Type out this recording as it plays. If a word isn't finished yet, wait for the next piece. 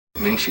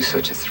makes you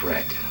such a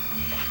threat?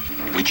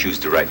 We choose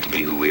the right to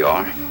be who we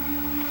are.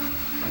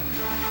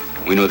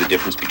 We know the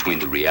difference between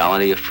the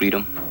reality of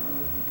freedom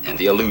and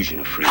the illusion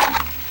of freedom.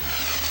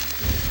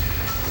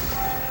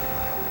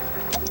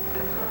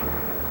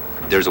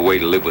 There's a way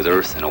to live with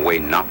Earth and a way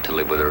not to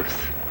live with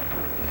Earth.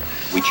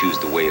 We choose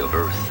the way of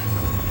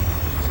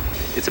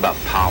Earth. It's about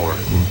power.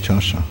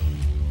 Joshua.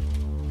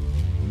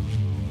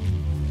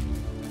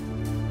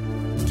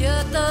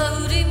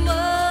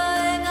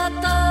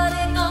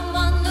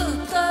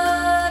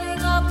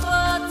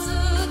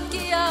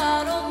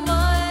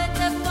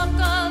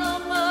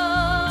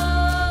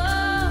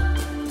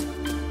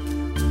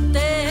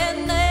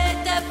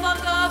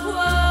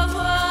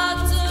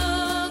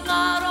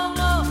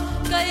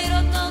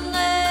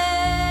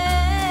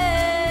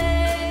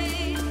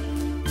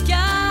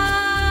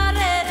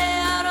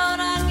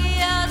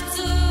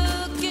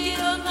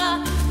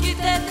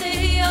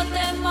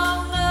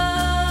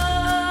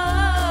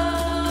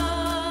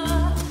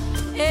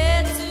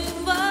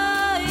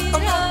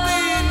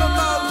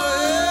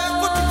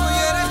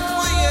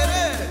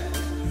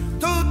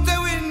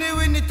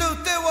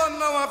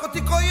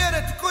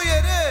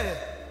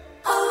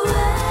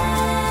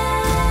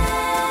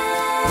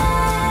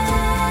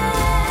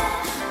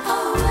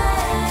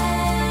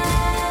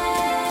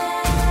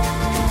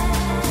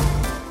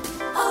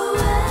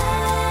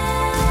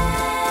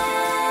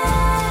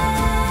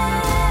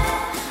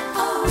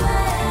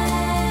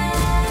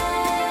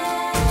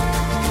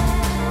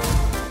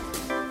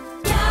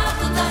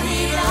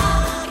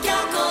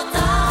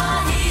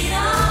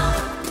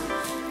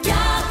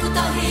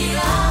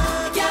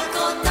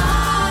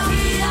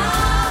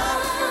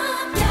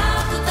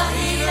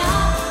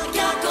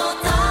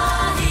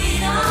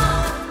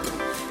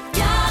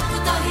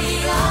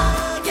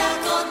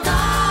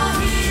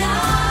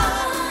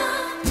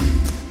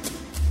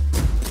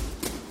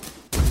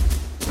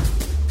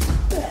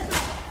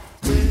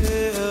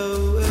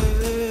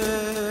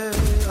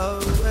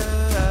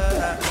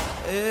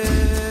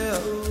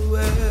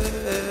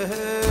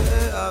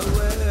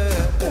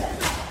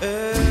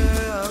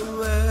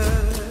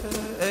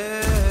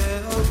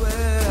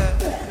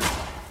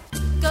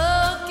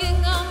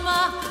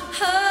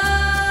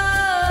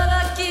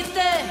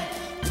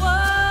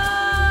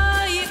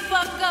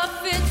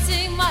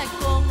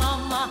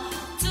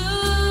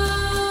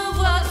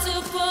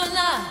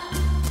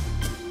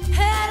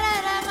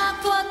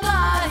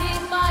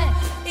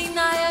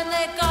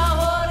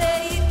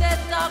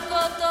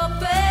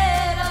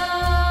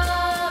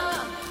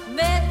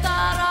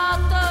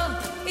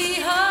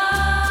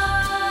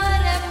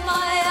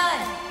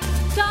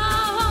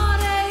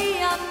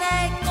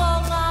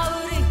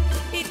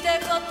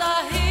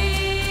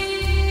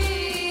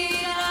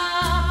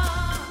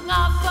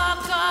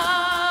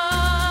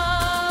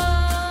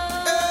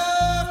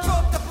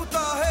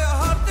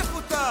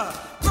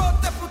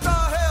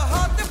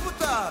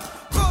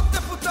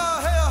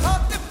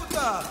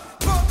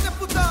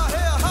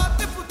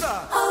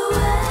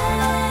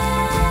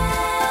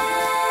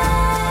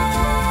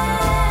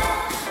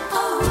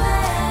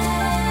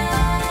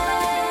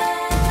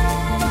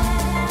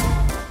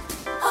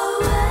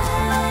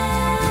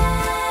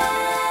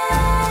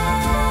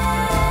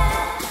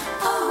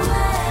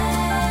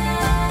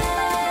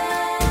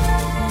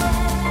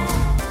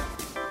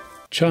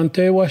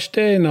 Chante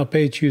washte na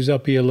pechu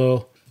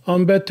zapielo.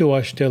 Ambetu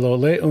washtelo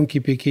le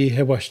unkipiki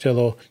he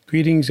washtelo.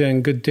 Greetings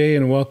and good day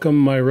and welcome,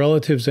 my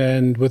relatives,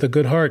 and with a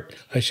good heart,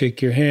 I shake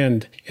your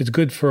hand. It's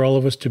good for all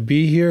of us to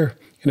be here.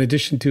 In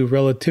addition to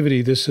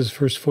relativity, this is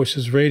First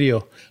Voices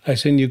Radio. I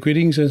send you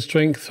greetings and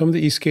strength from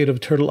the east gate of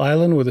Turtle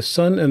Island, where the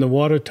sun and the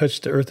water touch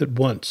the earth at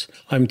once.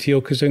 I'm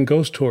Tiokazen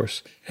Ghost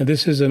Horse, and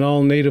this is an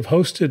all-native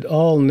hosted,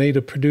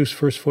 all-native produced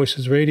First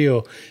Voices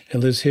Radio,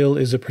 and Liz Hill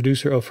is a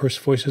producer of First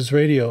Voices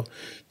Radio.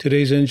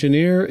 Today's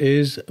engineer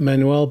is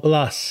Manuel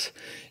Blas,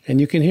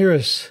 and you can hear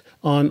us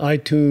on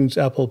iTunes,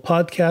 Apple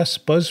Podcasts,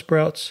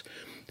 Buzzsprouts,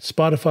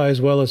 Spotify, as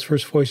well as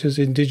First Voices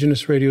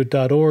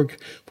Indigenousradio.org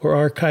for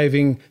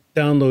archiving,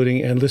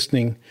 downloading, and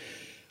listening.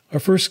 Our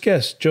first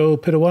guest, Joe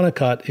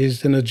Pitawanakat,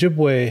 is an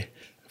Ojibwe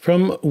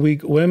from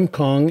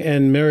Wigwamkong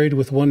and married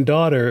with one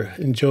daughter.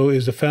 And Joe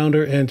is the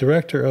founder and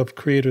director of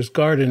Creator's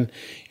Garden,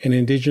 an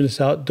Indigenous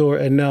outdoor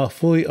and now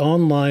fully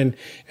online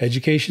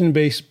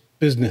education-based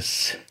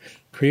business.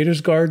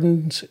 Creator's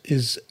Gardens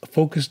is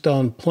focused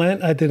on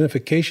plant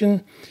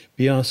identification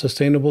beyond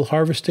sustainable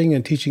harvesting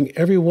and teaching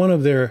every one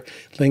of their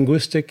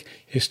linguistic,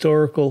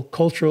 historical,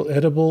 cultural,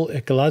 edible,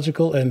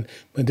 ecological, and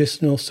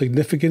medicinal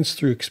significance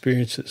through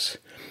experiences.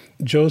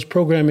 Joe's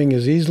programming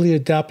is easily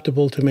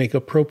adaptable to make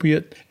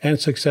appropriate and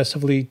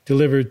successfully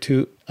delivered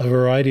to a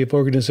variety of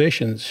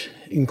organizations,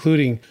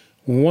 including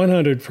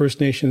 100 First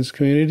Nations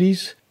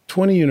communities,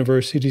 20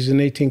 universities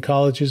and 18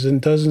 colleges,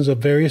 and dozens of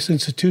various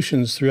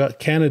institutions throughout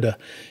Canada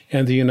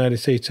and the United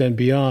States and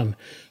beyond.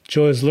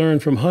 Joe has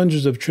learned from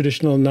hundreds of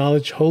traditional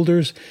knowledge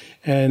holders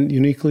and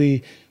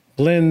uniquely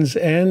blends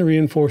and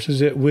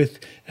reinforces it with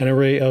an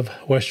array of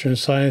Western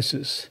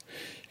sciences.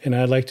 And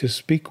I'd like to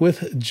speak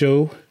with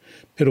Joe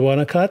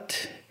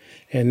Pitawanakat.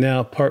 And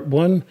now part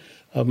one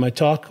of my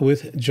talk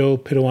with Joe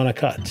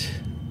Pitawanakat.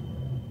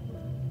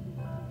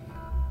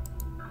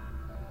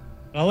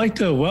 I'd like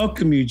to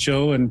welcome you,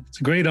 Joe, and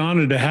it's a great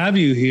honor to have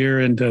you here.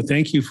 And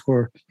thank you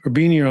for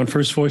being here on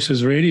First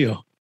Voices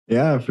Radio.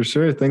 Yeah, for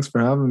sure. Thanks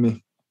for having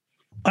me.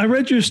 I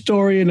read your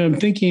story and I'm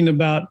thinking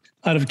about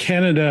out of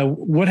Canada,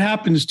 what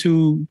happens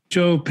to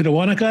Joe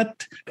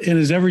Pitawanakat in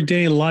his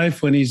everyday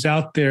life when he's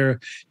out there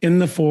in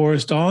the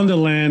forest, on the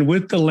land,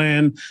 with the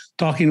land,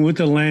 talking with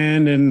the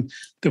land, and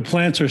the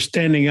plants are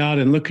standing out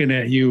and looking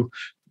at you.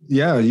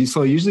 Yeah,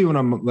 so usually when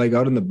I'm like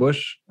out in the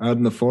bush, out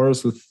in the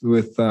forest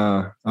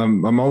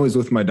I'm always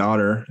with my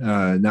daughter.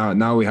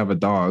 Now we have a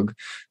dog,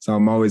 so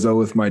I'm always out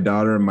with my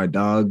daughter and my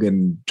dog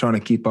and trying to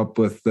keep up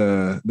with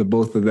the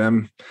both of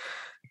them.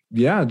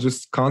 Yeah,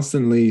 just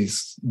constantly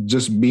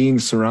just being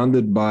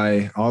surrounded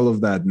by all of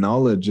that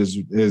knowledge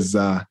is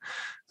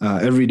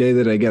every day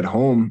that I get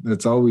home,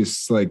 it's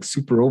always like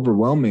super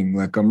overwhelming.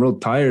 Like I'm real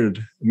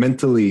tired,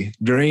 mentally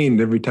drained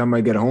every time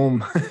I get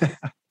home.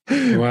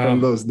 Wow.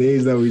 From those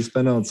days that we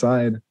spent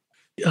outside.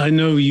 I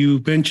know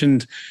you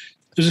mentioned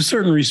there's a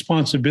certain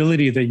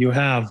responsibility that you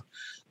have.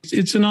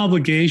 It's an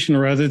obligation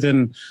rather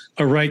than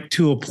a right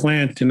to a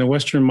plant. In the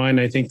Western mind,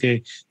 I think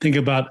they think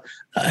about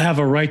have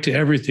a right to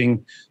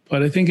everything.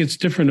 But I think it's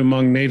different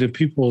among Native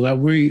people that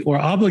we are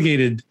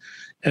obligated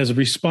as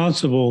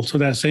responsible. So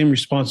that same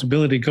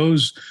responsibility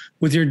goes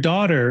with your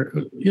daughter.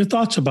 Your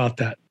thoughts about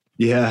that?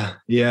 Yeah.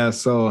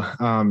 So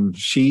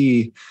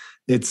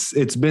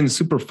it's been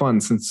super fun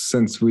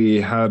since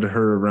we had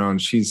her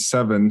around. She's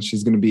 7.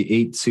 She's going to be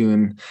 8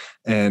 soon.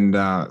 And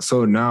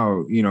so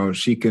now,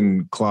 she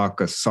can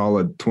clock a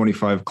solid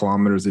 25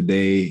 kilometers a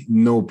day,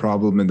 no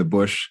problem in the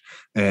bush.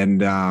 And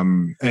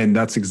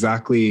that's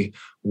exactly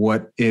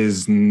what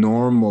is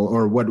normal,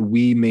 or what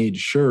we made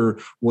sure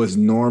was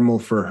normal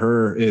for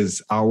her,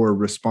 is our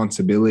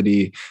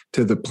responsibility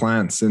to the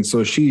plants. And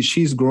so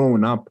she's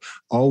grown up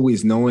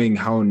always knowing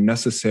how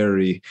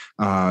necessary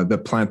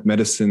the plant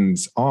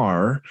medicines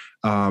are.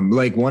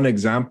 Like one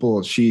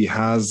example, she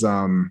has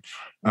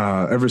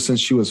ever since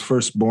she was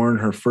first born,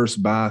 her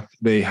first bath,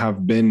 they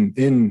have been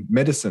in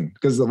medicine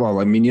because,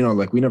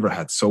 like we never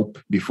had soap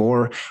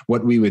before.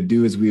 What we would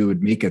do is we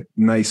would make a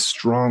nice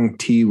strong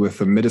tea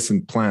with a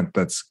medicine plant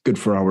that's good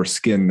for our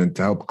skin and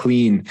to help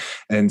clean.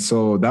 And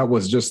so that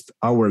was just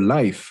our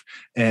life.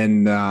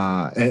 And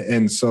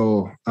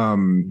so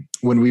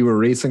when we were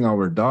raising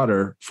our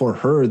daughter, for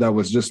her, that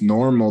was just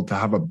normal to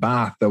have a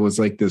bath that was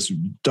like this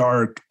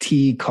dark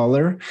tea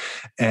color.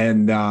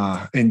 And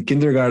in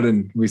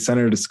kindergarten, we sent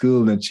her to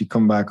school and she'd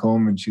come back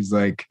home and she's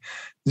like,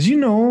 did you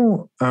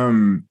know,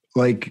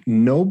 like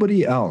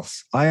nobody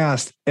else, I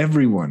asked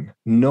everyone,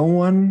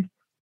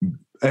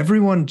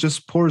 everyone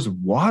just pours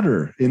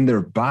water in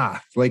their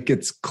bath like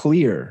it's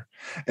clear.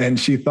 And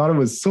she thought it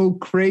was so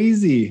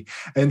crazy.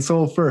 And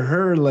so for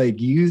her,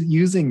 like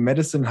using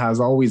medicine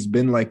has always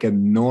been like a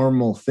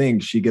normal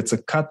thing. She gets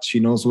a cut. She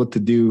knows what to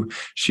do.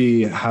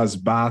 She has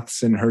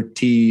baths in her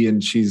tea,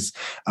 and she's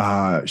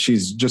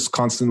just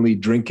constantly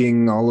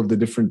drinking all of the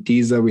different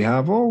teas that we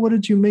have. Oh, what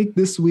did you make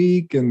this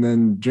week? And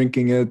then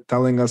drinking it,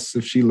 telling us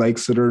if she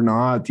likes it or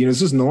not. It's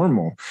just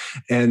normal.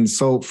 And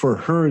so for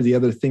her, the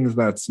other thing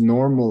that's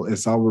normal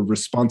is our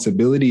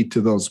responsibility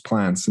to those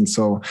plants. And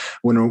so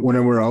when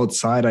we're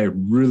outside, I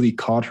really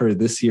caught her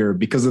this year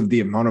because of the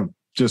amount of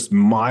just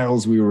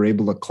miles we were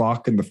able to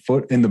clock in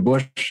the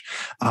bush.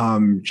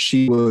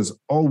 She was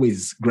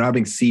always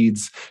grabbing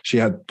seeds. She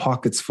had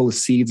pockets full of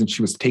seeds, and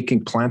she was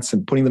taking plants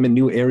and putting them in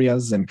new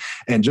areas, and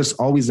just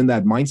always in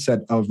that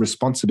mindset of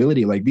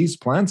responsibility. Like, these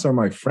plants are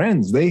my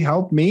friends. They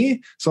help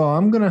me, so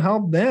I'm going to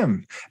help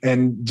them.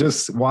 And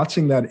just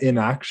watching that in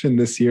action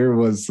this year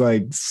was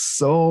like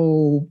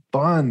so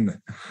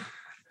fun.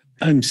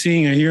 I'm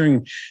seeing and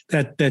hearing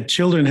that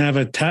children have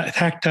a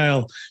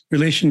tactile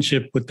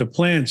relationship with the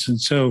plants. And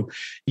so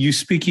you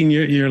speaking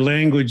your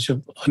language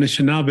of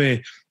Anishinaabe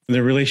and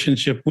the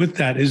relationship with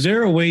that, is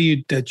there a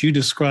way that you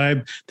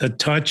describe the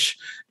touch?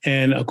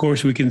 And of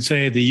course, we can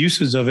say the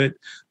uses of it,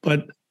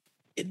 but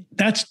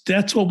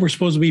that's what we're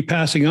supposed to be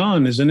passing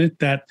on, isn't it?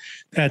 That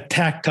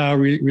tactile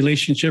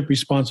relationship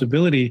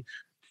responsibility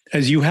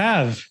as you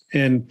have.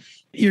 And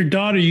your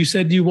daughter, you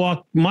said you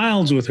walk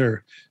miles with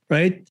her,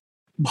 right?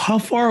 How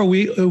far are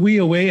we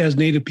away as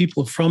Native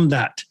people from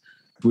that?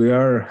 We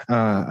are,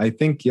 I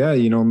think,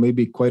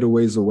 maybe quite a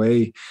ways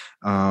away,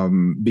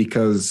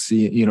 because,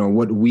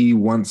 what we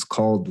once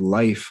called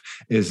life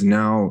is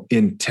now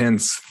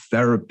intense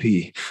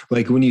therapy.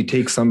 Like when you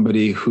take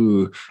somebody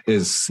who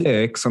is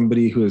sick,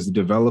 somebody who is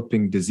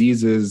developing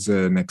diseases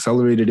and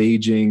accelerated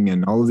aging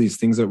and all of these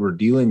things that we're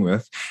dealing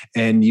with,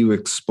 and you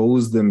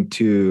expose them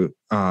to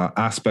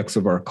aspects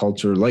of our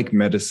culture like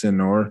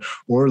medicine or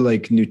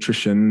like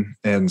nutrition,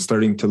 and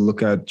starting to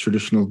look at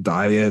traditional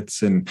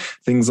diets and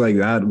things like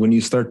that. When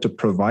you start to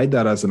provide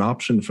that as an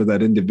option for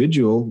that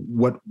individual,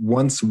 what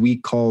once we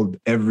called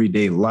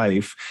everyday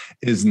life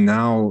is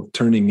now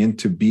turning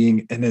into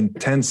being an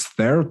intense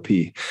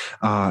therapy.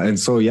 And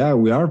so,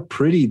 we are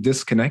pretty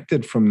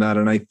disconnected from that.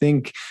 And I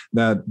think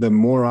that the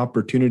more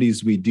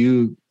opportunities we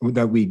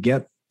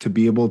get to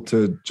be able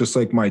to, just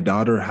like my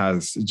daughter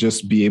has,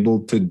 just be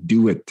able to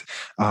do it.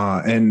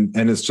 And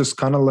it's just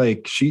kind of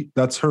like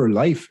that's her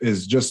life,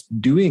 is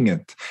just doing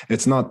it.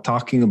 It's not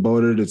talking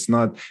about it. It's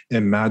not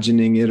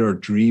imagining it or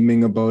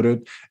dreaming about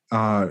it.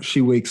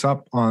 She wakes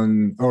up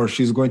or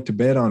she's going to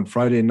bed on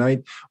Friday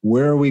night.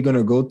 Where are we going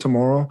to go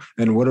tomorrow?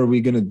 And what are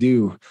we going to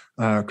do?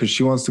 Because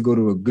she wants to go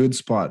to a good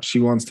spot. She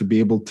wants to be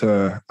able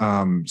to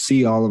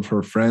see all of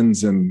her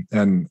friends and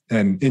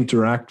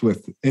interact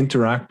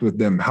with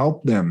them,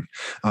 help them.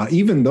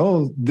 Even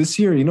though this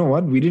year, you know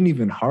what? We didn't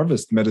even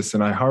harvest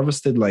medicine. I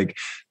harvested like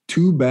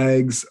 2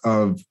 bags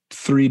of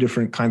 3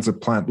 different kinds of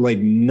plant, like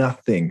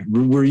nothing.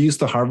 We're used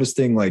to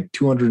harvesting like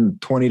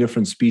 220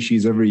 different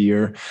species every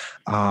year.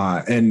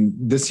 And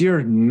this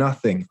year,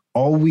 nothing.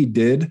 All we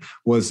did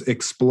was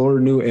explore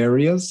new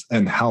areas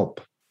and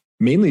help,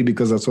 mainly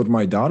because that's what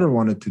my daughter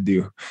wanted to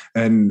do.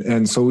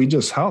 And so we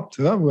just helped.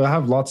 We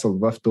have lots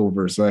of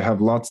leftovers. I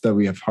have lots that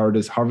we have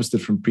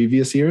harvested from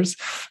previous years.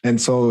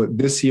 And so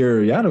this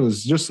year, it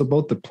was just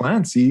about the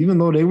plants. Even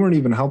though they weren't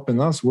even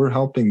helping us, we're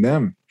helping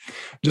them.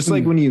 Just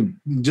like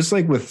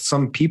with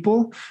some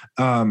people,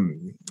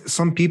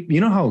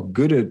 you know how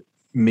good it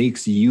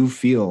makes you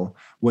feel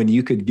when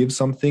you could give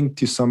something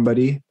to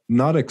somebody,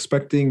 not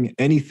expecting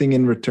anything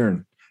in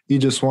return. You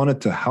just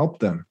wanted to help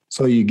them.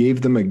 So you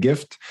gave them a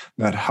gift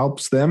that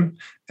helps them.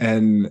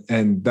 And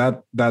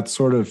that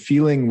sort of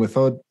feeling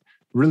without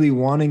really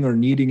wanting or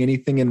needing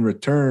anything in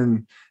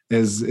return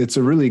it's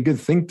a really good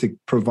thing to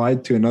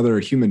provide to another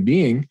human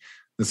being.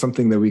 It's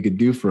something that we could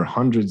do for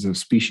hundreds of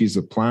species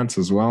of plants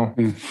as well.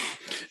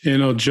 You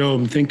know, Joe,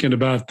 I'm thinking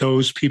about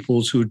those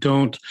peoples who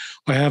don't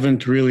or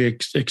haven't really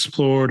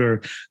explored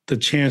or the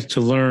chance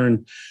to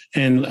learn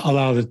and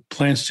allow the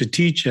plants to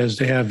teach as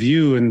they have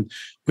you and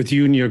with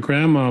you and your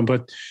grandma.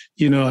 But,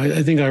 you know,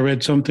 I think I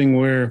read something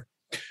where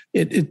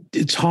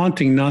it's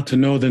haunting not to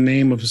know the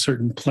name of a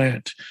certain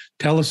plant.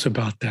 Tell us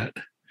about that.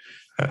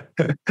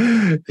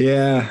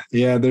 Yeah.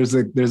 There's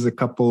a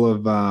couple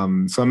of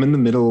so I'm in the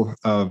middle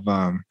of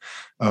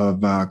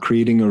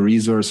creating a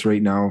resource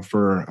right now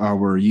for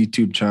our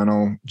YouTube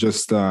channel.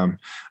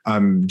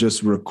 I'm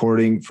just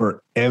recording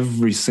for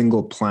every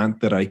single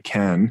plant that I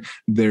can,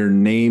 their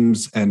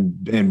names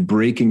and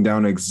breaking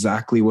down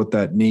exactly what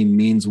that name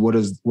means, what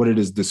it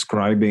is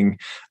describing,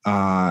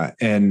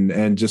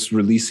 and just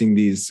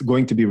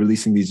going to be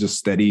releasing these just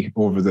steady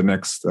over the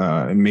next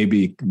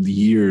maybe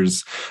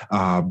years.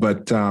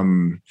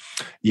 When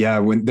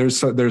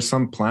there's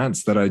some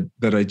plants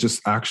that I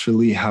just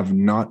actually have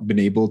not been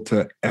able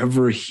to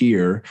ever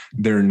hear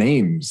their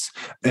names,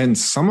 and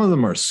some of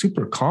them are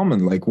super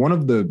common. Like one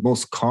of the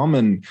most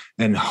common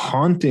and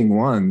haunting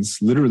ones,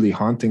 literally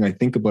haunting, I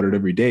think about it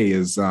every day,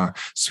 is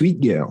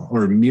sweet gale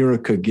or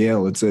Miraca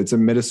gale. It's a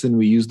medicine.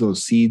 We use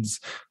those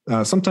seeds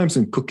sometimes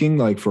in cooking,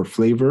 like for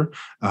flavor.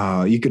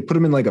 You could put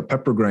them in like a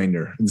pepper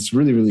grinder. It's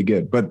really, really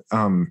good. But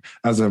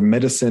as a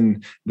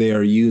medicine, they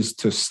are used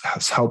to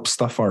help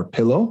stuff our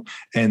pillow,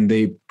 and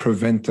they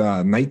prevent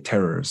night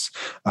terrors.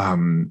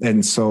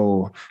 And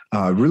so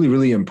really,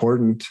 really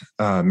important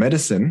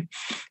medicine.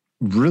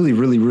 Really,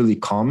 really, really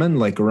common,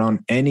 like around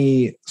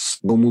any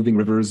slow moving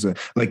rivers,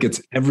 like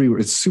it's everywhere.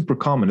 It's super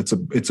common. It's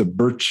a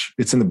birch.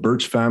 It's in the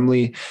birch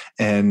family.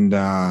 And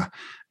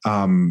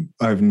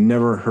I've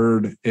never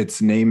heard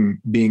its name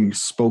being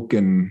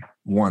spoken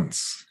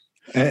once.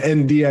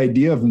 And the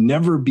idea of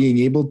never being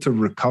able to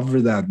recover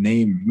that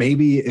name,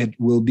 maybe it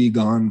will be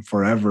gone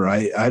forever.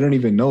 I don't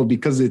even know,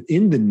 because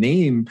in the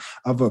name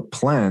of a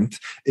plant,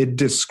 it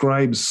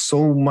describes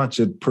so much.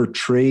 It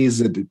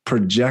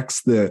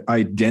projects the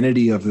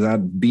identity of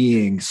that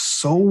being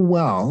so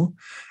well.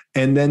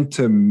 And then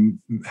to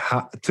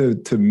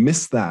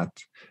miss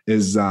that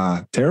is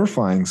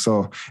terrifying.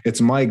 So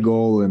it's my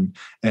goal and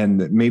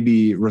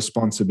maybe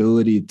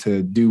responsibility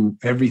to do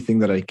everything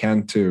that I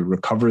can to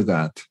recover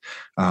that.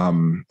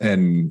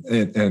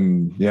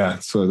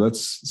 So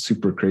that's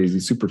super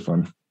crazy, super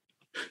fun.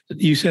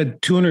 You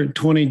said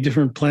 220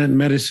 different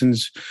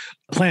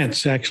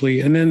plants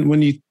actually. And then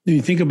when you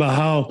think about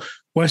how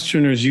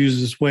Westerners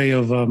use this way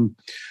of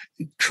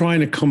trying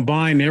to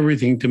combine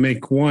everything to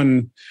make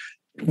one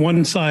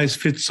size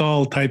fits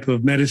all type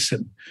of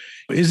medicine.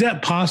 Is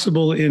that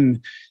possible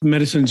in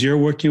medicines you're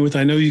working with?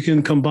 I know you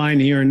can combine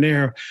here and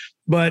there,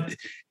 but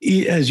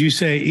as you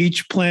say,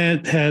 each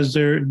plant has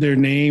their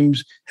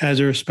names, has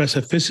their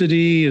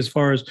specificity as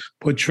far as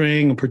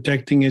portraying and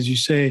protecting, as you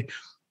say.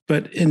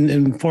 But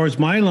as far as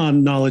my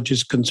knowledge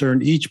is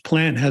concerned, each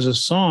plant has a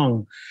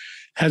song.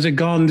 Has it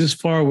gone this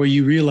far where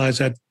you realize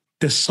that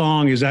this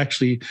song is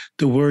actually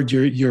the word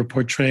you're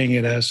portraying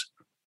it as?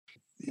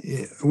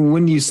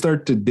 When you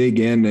start to dig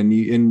in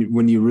and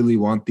when you really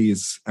want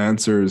these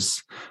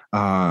answers,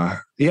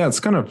 Yeah,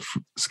 it's kind of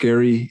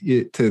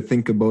scary to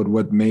think about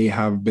what may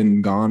have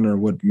been gone or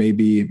what may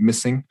be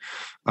missing.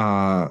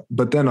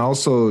 But then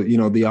also,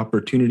 the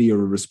opportunity or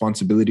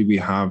responsibility we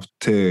have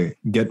to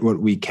get what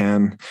we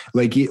can,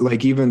 like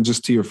even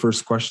just to your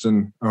first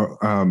question,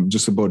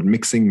 just about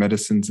mixing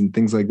medicines and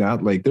things like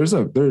that. Like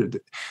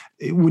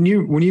when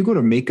you go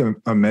to make a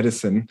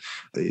medicine,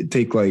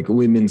 take like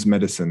women's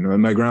medicine.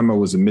 My grandma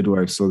was a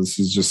midwife, so this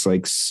is just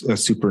like a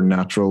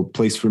supernatural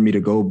place for me to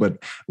go. But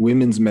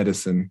women's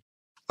medicine,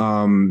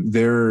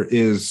 there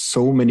is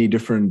so many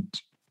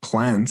different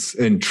plants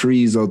and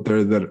trees out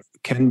there that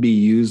can be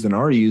used and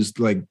are used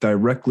like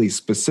directly,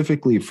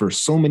 specifically for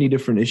so many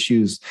different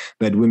issues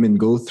that women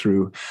go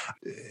through.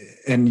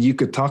 And you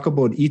could talk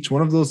about each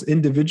one of those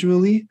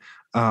individually.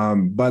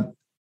 But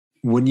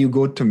when you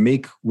go to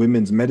make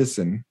women's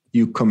medicine,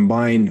 you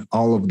combine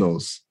all of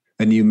those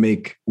and you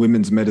make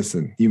women's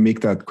medicine. You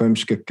make that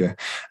kvæmskike.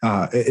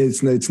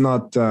 It's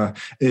not,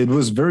 it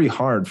was very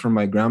hard for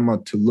my grandma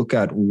to look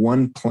at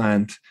one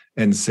plant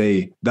and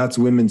say, that's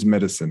women's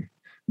medicine.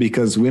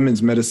 Because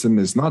women's medicine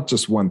is not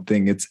just one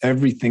thing, it's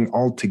everything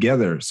all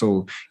together.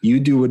 So you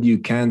do what you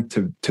can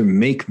to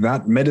make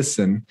that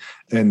medicine,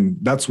 and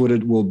that's what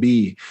it will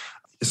be.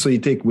 So you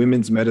take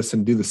women's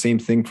medicine, do the same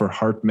thing for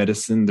heart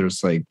medicine. There's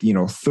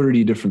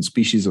 30 different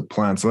species of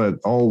plants that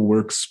all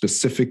work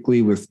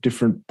specifically with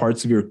different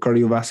parts of your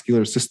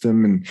cardiovascular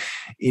system. And,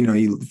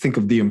 you think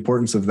of the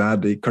importance of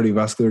that. The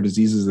cardiovascular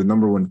disease is the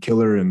number one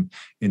killer in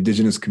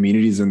indigenous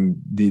communities in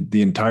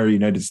the entire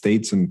United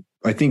States, and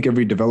I think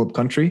every developed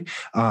country.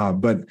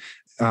 But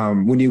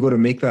when you go to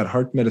make that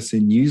heart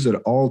medicine, use it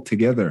all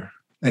together.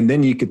 And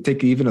then you could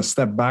take even a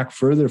step back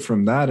further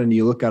from that, and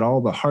you look at all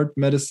the heart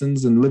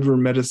medicines and liver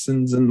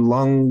medicines and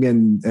lung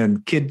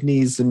and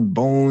kidneys and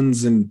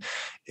bones and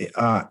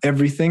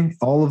everything,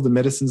 all of the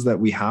medicines that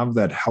we have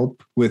that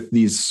help with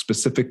these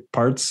specific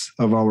parts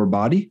of our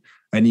body,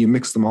 and you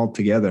mix them all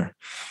together.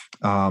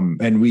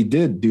 And we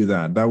did do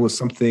that. That was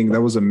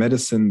a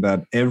medicine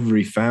that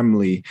every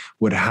family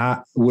would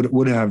have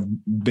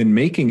been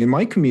making. In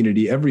my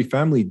community, every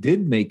family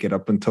did make it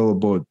up until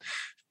about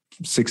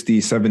 60,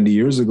 70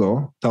 years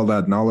ago, till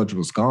that knowledge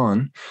was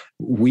gone.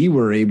 We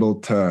were able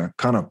to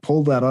kind of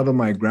pull that out of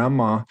my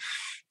grandma.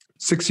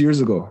 6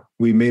 years ago,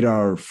 we made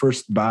our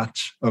first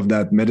batch of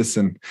that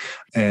medicine,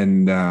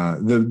 and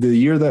the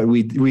year that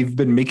we've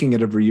been making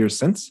it every year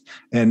since.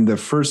 And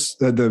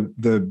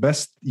the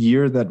best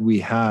year that we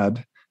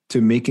had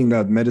to making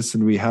that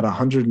medicine, we had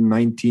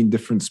 119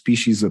 different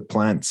species of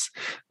plants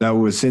that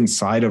was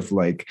inside of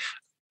like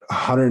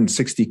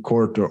 160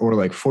 quart or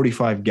like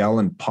 45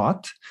 gallon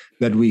pot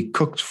that we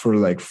cooked for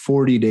like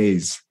 40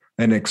 days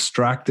and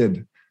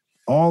extracted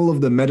all of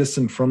the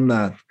medicine from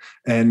that.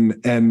 And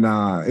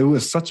it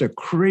was such a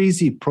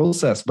crazy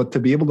process, but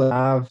to be able to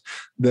have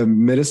the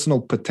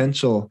medicinal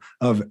potential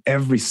of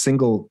every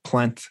single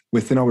plant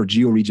within our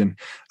georegion,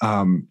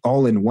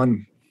 all in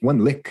one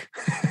lick.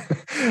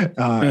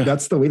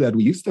 That's the way that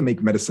we used to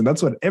make medicine.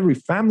 That's what every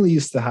family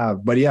used to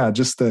have. But yeah,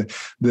 just the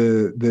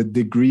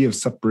degree of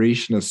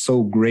separation is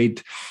so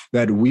great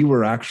that we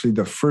were actually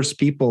the first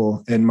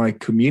people in my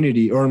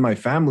community or in my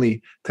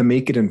family to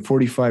make it in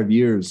 45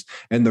 years,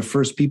 and the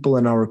first people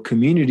in our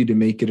community to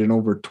make it in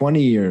over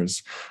 20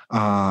 years.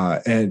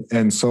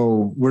 And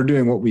so we're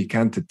doing what we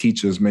can to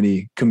teach as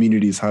many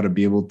communities how to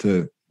be able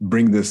to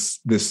bring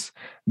this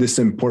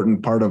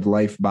important part of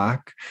life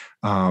back.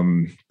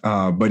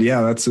 But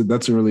yeah,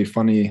 that's a really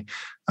funny,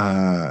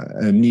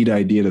 a neat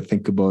idea to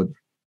think about.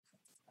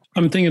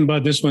 I'm thinking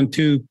about this one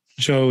too,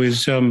 Joe,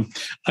 is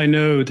I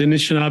know the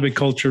Anishinaabe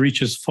culture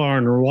reaches far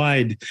and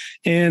wide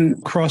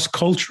and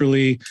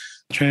cross-culturally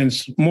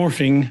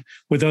transmorphing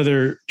with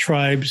other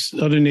tribes,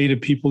 other Native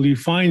people. You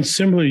find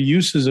similar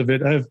uses of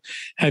it.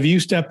 Have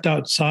you stepped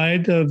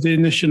outside of the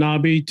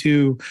Anishinaabe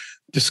to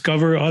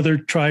discover other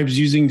tribes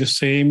using the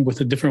same,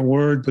 with a different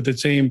word, with the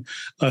same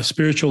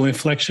spiritual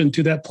inflection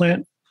to that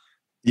plant?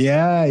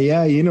 Yeah.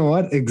 You know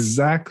what?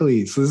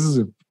 Exactly. So this is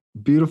a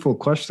beautiful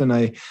question.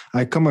 I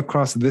come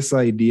across this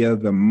idea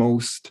the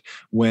most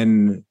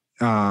when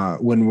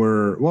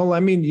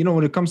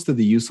when it comes to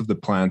the use of the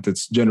plant,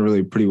 it's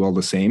generally pretty well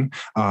the same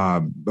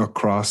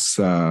across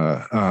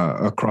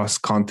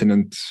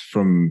continent,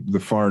 from the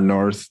far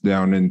north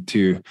down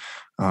into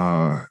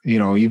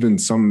even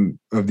some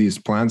of these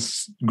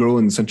plants grow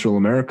in Central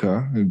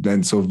America.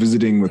 And so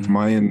visiting with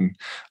Mayan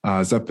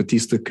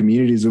Zapatista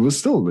communities, it was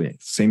still the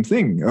same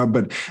thing.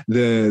 But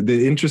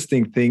the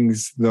interesting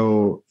things,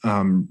 though,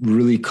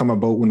 really come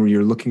about when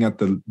you're looking at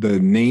the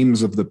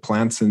names of the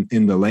plants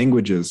in the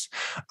languages.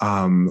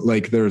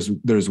 Like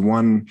there's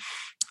one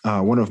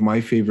of my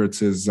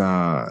favorites is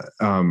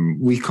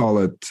we call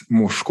it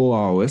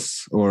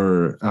moshkoawis,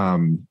 or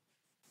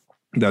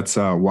That's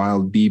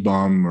wild bee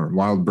balm or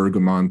wild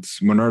bergamot,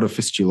 Monarda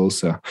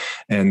fistulosa,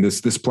 and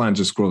this plant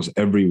just grows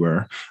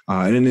everywhere.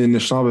 And in the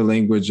Anishinaabe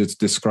language, it's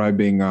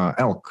describing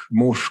elk.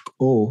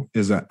 Moshko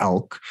is an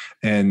elk,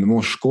 and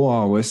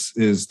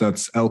moshkoawis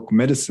that's elk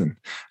medicine.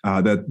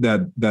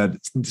 That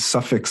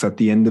suffix at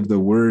the end of the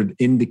word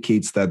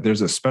indicates that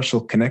there's a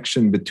special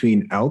connection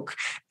between elk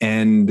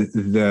and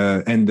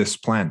this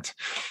plant.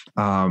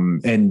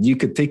 And you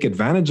could take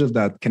advantage of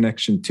that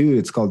connection too.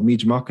 It's called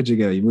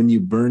mijmakajiga. When you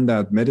burn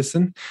that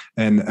medicine,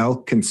 and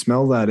elk can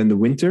smell that in the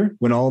winter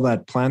when all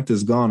that plant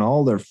is gone,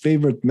 all their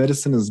favorite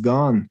medicine is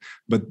gone,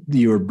 but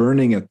you're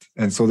burning it.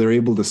 And so they're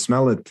able to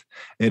smell it.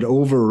 It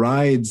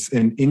overrides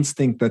an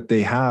instinct that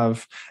they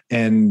have,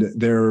 and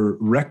they're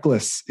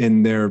reckless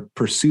in their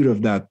pursuit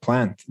of that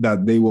plant,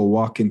 that they will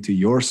walk into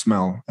your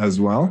smell as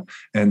well.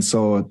 And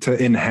so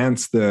to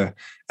enhance the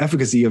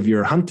efficacy of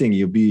your hunting,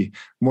 you'll be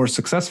more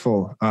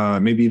successful,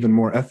 maybe even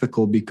more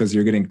ethical, because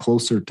you're getting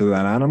closer to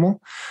that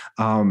animal.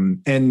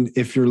 And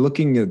if you're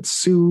looking at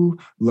Sioux,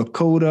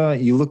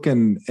 Lakota, you look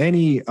in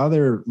any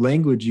other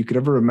language you could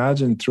ever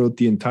imagine throughout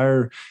the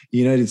entire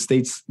United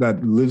States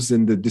that lives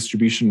in the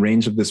distribution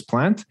range of this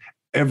plant,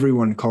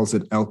 everyone calls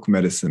it elk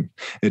medicine.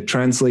 It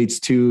translates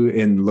to,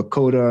 in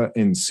Lakota,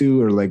 in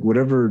Sioux, or like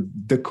whatever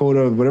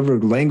Dakota, whatever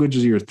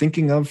languages you're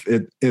thinking of,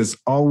 it is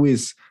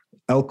always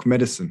elk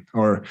medicine,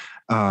 or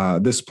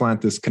this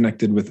plant is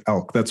connected with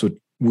elk. That's what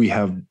we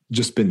have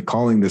just been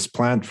calling this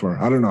plant for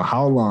I don't know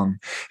how long.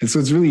 And so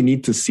it's really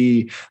neat to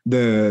see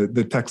the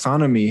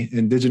taxonomy,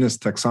 indigenous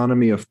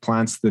taxonomy of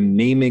plants. The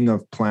naming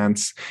of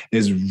plants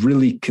is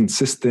really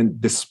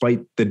consistent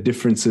despite the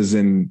differences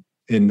in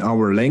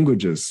our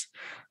languages.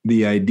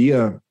 The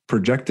idea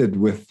projected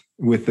with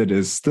it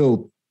is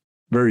still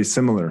very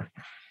similar.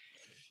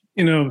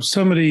 You know,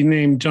 somebody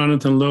named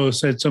Jonathan Lowe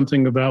said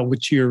something about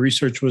which your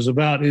research was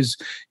about. Is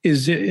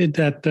it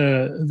that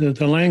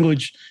the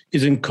language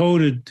is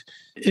encoded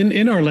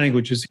in our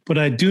languages? But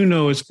I do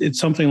know it's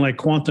something like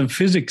quantum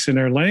physics in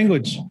our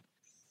language.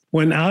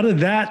 When out of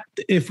that,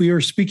 if we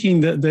are speaking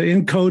the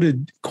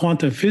encoded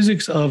quantum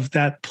physics of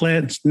that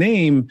plant's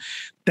name,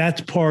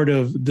 that's part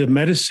of the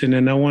medicine.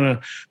 And I want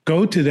to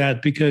go to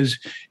that because,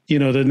 you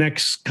know, the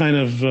next kind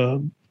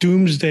of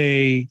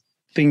doomsday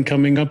thing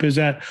coming up is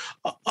that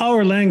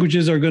our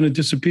languages are going to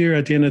disappear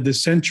at the end of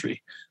this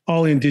century.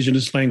 All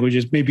indigenous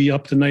languages, maybe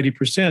up to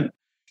 90%.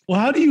 Well,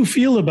 how do you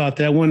feel about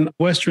that when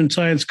Western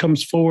science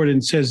comes forward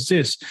and says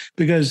this?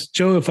 Because,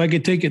 Joe, if I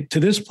could take it to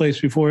this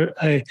place before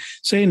I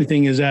say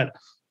anything, is that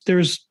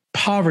there's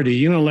poverty,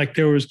 you know, like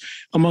there was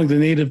among the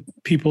native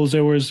peoples,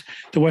 the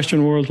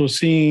Western world was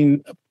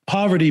seeing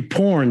poverty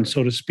porn,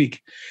 so to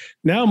speak.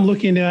 Now I'm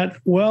looking at,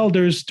 well,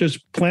 there's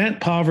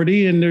plant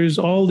poverty, and there's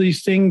all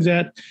these things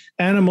that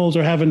animals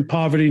are having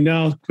poverty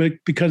now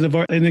because of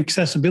our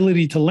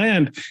inaccessibility to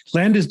land.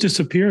 Land is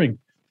disappearing.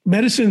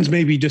 Medicines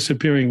may be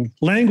disappearing.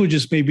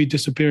 Languages may be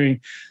disappearing.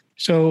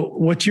 So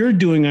what you're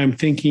doing, I'm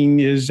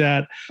thinking, is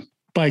that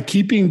by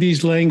keeping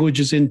these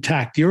languages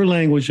intact, your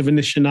language of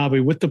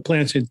Anishinaabe with the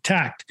plants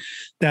intact,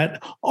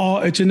 that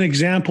it's an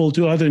example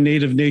to other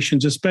Native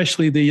nations,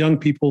 especially the young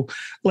people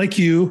like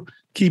you,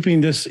 keeping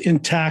this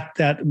intact,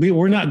 that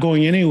we're not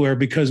going anywhere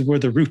because we're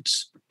the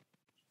roots.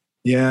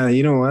 Yeah,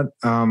 you know what?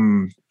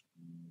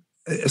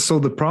 So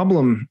the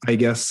problem, I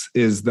guess,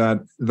 is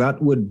that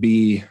would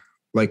be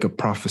like a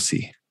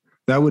prophecy.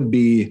 That would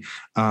be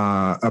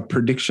a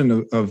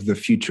prediction of the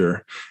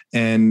future.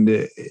 And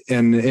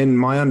in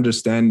my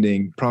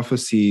understanding,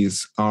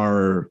 prophecies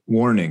are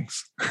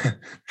warnings.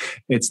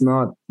 It's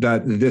not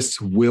that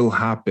this will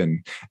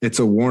happen. It's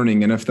a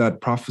warning. And if that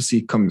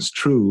prophecy comes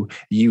true,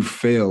 you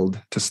failed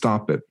to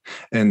stop it.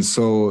 And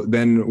so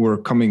then we're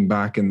coming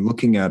back and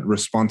looking at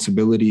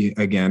responsibility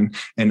again,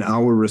 and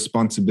our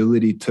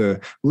responsibility to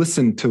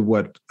listen to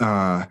what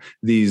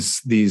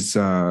these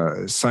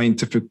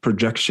scientific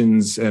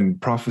projections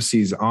and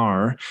prophecies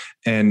are,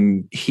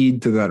 and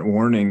heed to that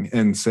warning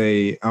and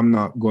say, I'm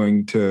not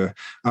going to,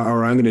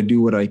 or I'm going to do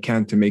what I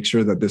can to make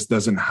sure that this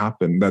doesn't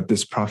happen, that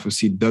this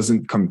prophecy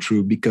doesn't come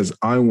true, because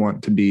I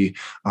want to be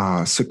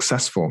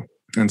successful.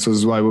 And so this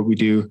is why what we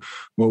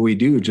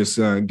do, just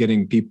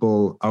getting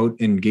people out,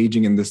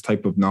 engaging in this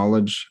type of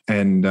knowledge,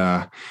 and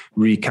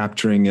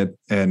recapturing it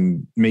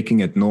and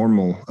making it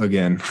normal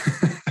again.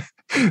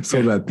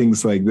 So that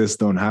things like this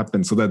don't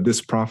happen, so that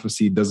this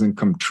prophecy doesn't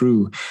come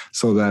true,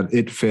 so that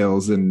it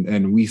fails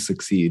and we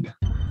succeed.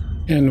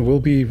 And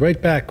we'll be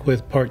right back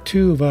with part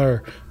 2 of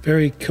our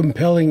very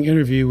compelling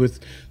interview with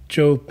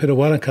Joe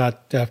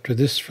Pitawanakat after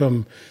this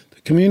from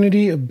the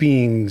Community of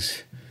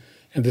Beings.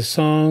 And the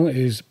song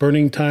is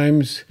Burning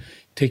Times,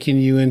 taking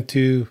you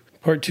into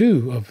part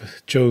 2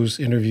 of Joe's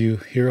interview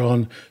here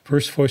on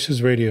First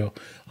Voices Radio.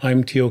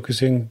 I'm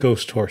Tiokasin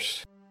Ghost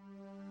Horse.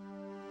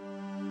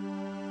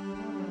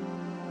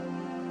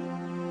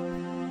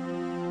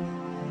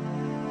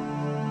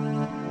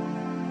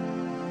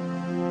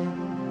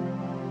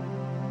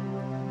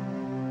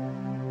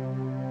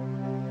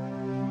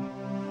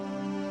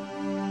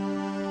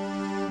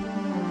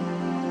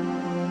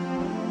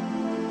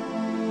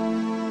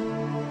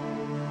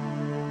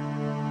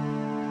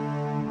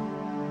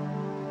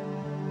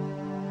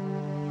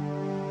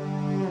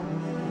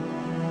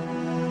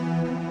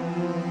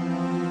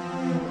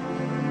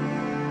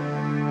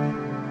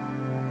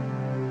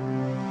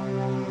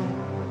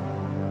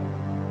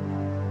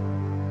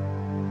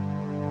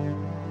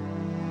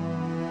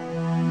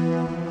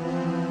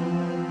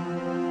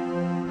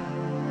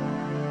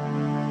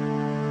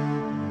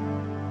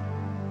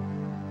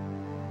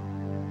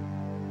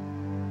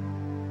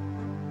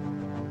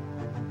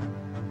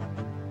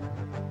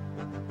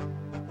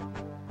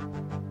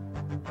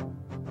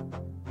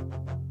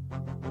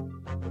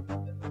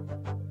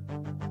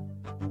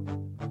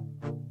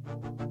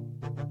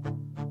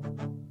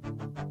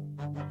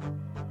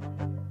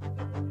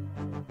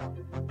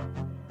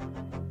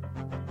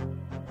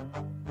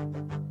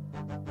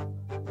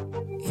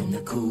 In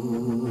the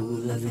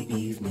cool of the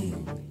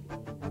evening,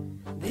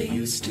 they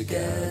used to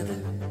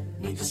gather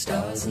neath the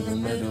stars in the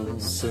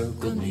meadows,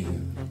 circle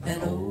near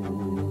an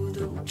old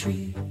oak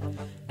tree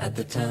at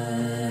the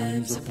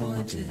times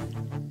appointed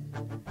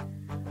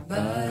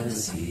by the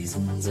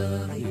seasons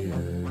of the year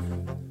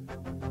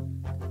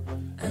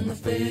and the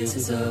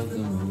phases of the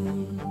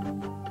moon.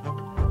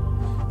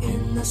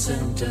 In the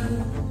center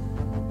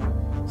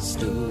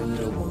stood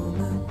a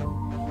woman,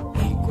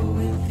 equal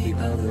with the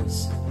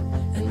others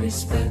and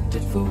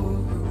respected for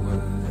her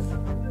worth.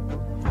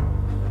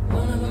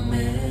 One of the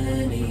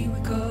many we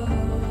call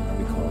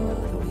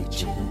the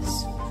witches,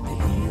 the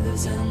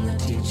healers and the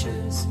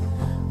teachers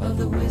of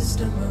the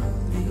wisdom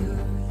of the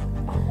earth.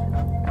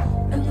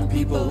 And the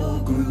people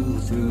grew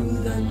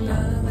through the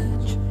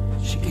knowledge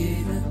she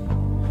gave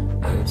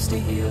them, herbs to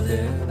heal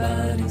their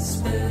bodies,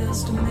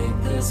 spells to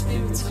make their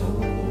spirits whole.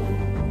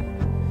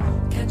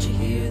 Can't you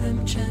hear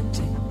them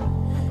chanting,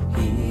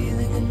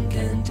 healing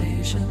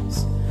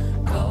incantations,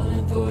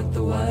 calling forth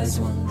the wise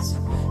ones,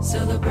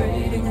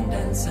 celebrating in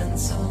dance and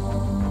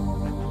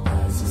song?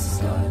 Isis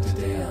started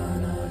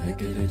Diana,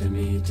 Hecate,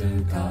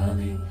 Demeter,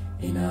 Kali,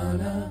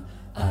 Inanna.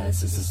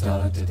 Isis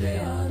started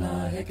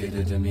Diana,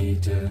 Hecate,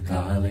 Demeter,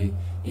 Kali,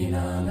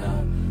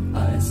 Inanna.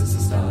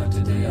 Isis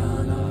started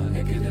Diana,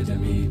 Hecate,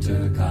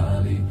 Demeter,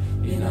 Kali,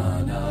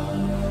 Inanna.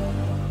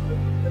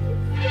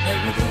 There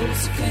were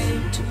those who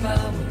came to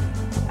power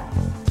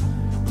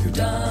through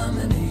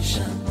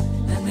domination,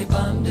 and they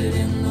bonded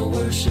in the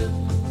worship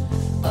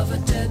of a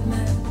dead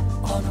man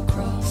on a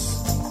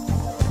cross.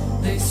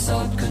 They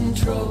sought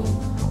control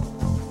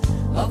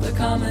of the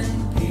common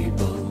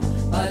people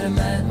by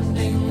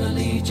demanding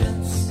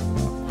allegiance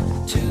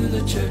to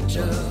the Church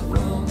of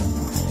Rome.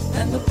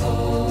 And the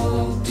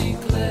Pope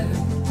declared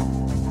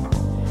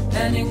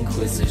an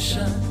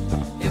inquisition.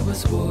 It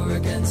was war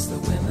against the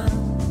women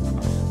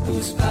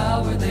whose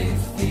power they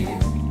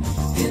feared.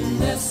 In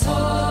this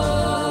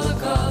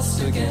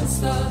holocaust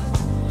against the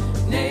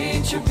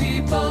nature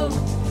people,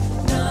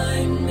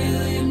 9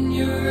 million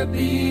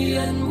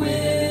European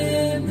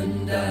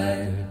women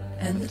died.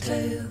 And the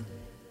tale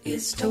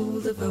is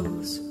told of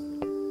those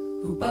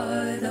who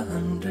by the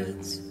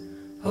hundreds,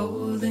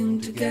 holding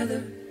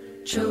together,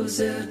 chose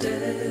their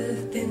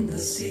death in the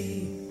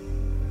sea,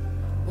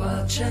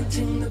 while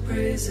chanting the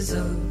praises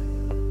of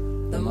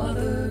the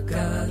mother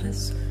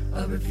goddess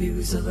of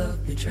refusal,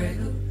 of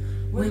betrayal.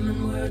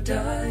 Women were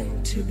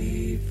dying to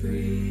be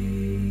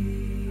free.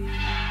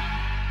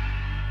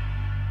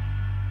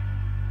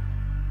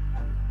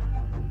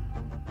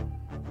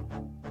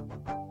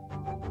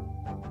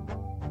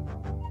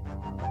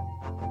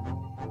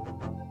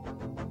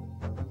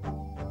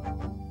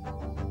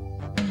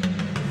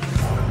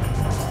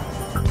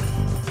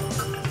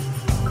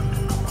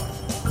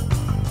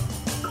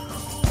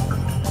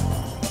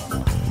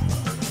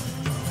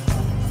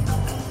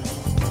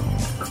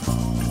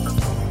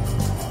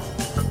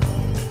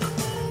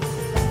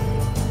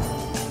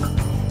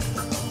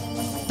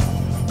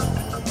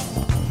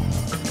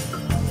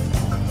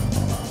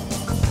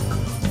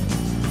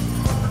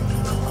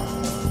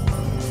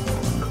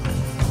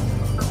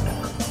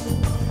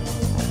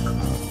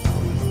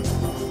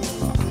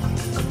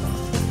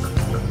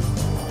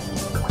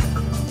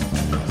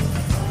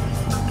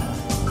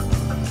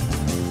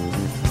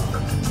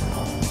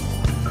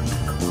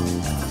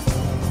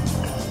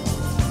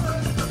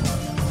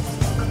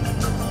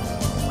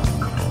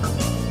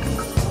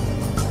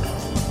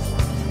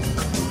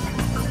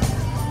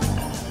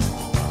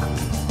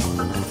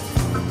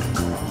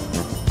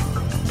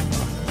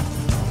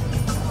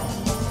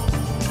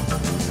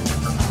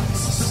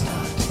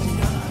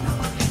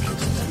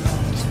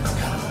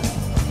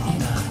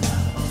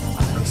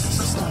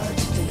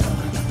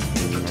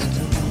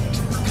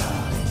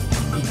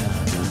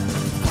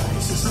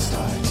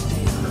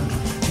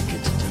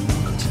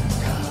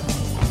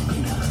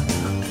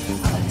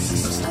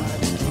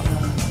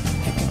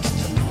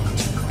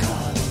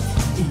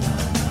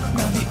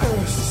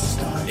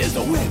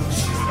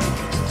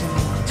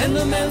 And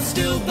the men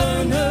still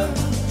burn her,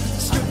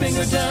 stripping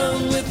her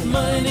down with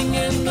mining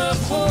and the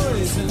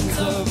poisons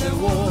of their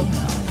war.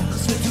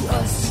 So to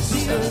us,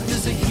 the earth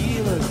is a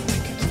healer,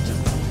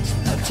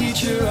 a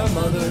teacher, a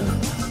mother,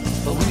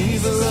 a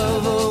weaver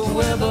of a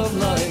web of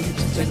light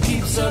that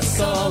keeps us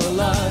all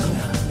alive.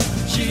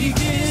 She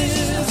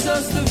gives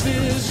us the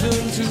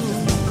vision to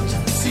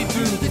see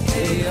through the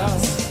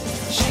chaos.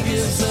 She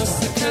gives us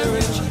the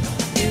courage,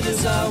 it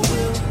is our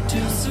will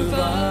to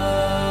survive.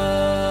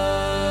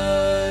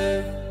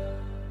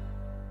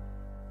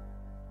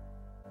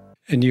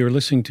 And you're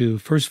listening to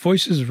First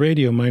Voices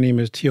Radio. My name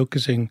is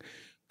Tiokasin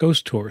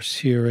Ghost Horse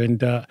here. And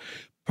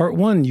part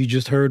one you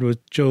just heard was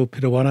Joe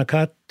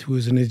Pitawanakat, who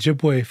is an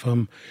Ojibwe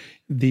from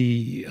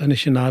the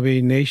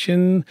Anishinaabe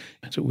Nation.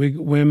 So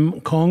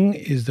Wim Kong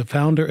is the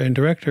founder and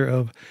director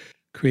of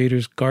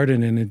Creators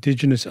Garden, an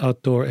indigenous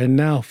outdoor and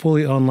now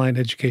fully online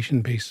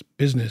education-based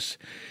business.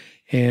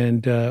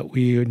 And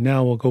we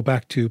now will go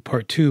back to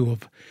part two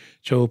of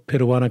Joe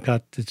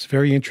Pitawanakat. It's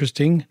very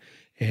interesting,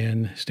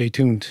 and stay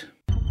tuned.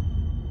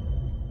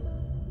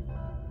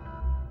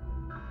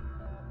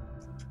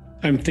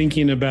 I'm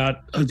thinking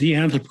about the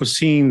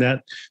Anthropocene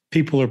that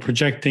people are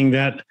projecting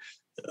that,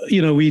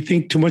 we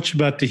think too much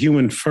about the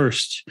human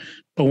first.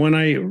 But when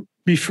I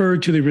refer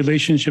to the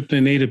relationship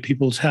the native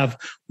peoples have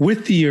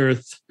with the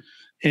earth,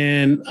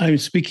 and I'm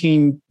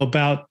speaking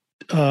about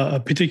a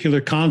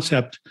particular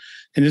concept,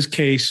 in this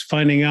case,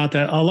 finding out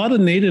that a lot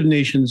of native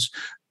nations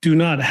do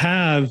not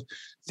have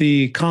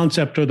the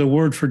concept or the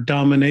word for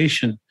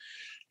domination.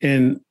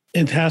 And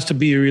it has to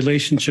be a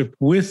relationship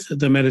with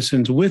the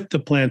medicines, with the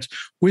plants,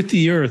 with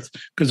the earth.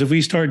 Because if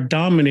we start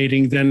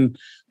dominating, then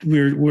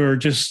we're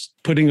just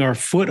putting our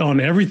foot on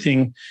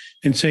everything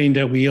and saying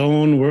that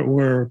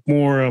we're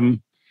more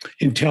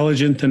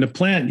intelligent than the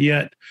plant.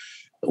 Yet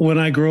when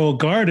I grow a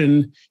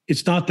garden,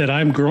 it's not that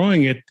I'm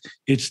growing it,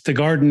 it's the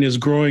garden is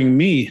growing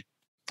me.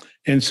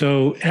 And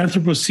so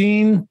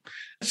Anthropocene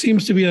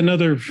seems to be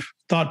another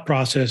thought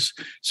process.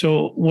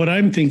 So what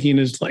I'm thinking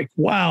is like,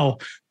 wow,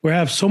 we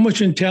have so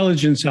much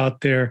intelligence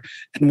out there.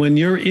 And when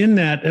you're in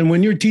that, and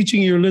when you're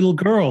teaching your little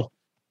girl,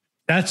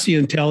 that's the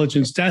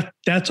intelligence,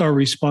 that's our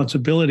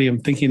responsibility. I'm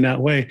thinking that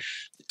way.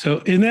 So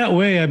in that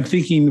way, I'm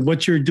thinking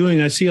what you're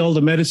doing, I see all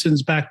the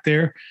medicines back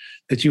there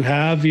that you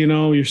have,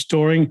 you're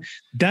storing.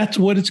 That's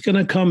what it's going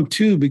to come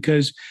to,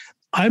 because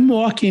I'm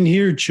walking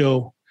here,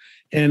 Joe,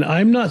 and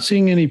I'm not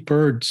seeing any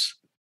birds.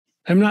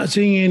 I'm not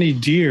seeing any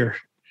deer.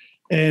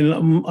 And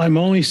I'm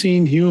only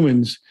seeing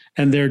humans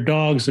and their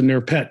dogs and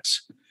their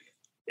pets.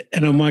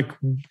 And I'm like,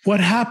 what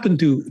happened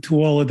to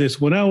all of this?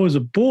 When I was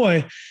a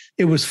boy,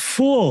 it was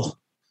full.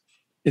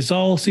 It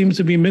all seems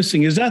to be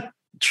missing. Is that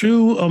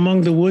true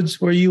among the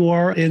woods where you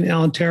are in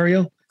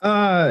Ontario?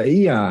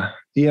 Yeah.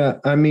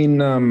 I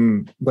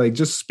mean, like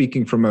just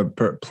speaking from a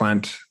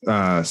plant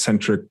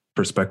centric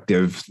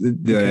perspective,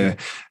 the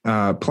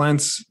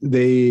plants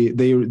they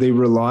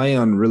rely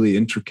on really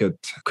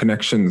intricate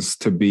connections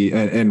to be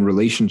and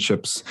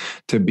relationships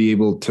to be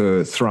able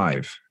to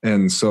thrive.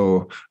 And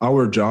so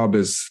our job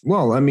is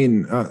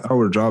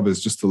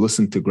just to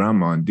listen to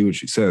grandma and do what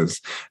she says.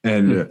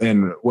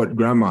 And what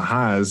grandma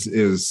has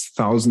is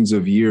thousands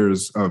of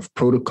years of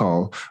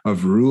protocol,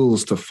 of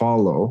rules to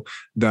follow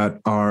that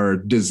are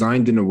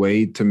designed in a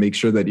way to make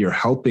sure that you're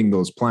helping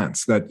those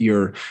plants, that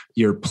you're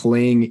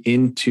playing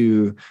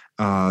into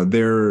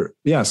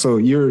so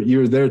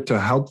you're there to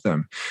help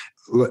them.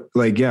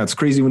 It's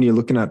crazy when you're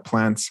looking at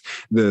plants,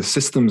 the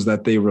systems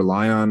that they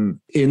rely on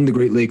in the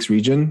Great Lakes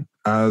region.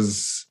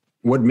 As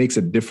what makes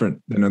it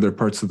different than other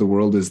parts of the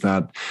world is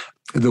that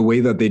the way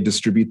that they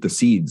distribute the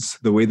seeds,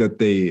 the way that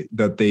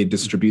they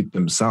distribute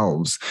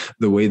themselves,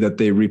 the way that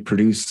they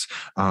reproduce,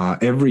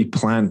 every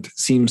plant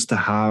seems to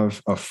have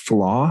a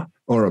flaw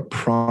or a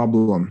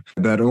problem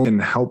that can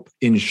help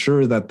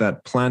ensure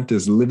that plant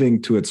is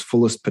living to its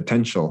fullest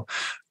potential.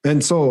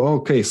 And so,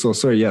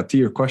 to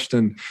your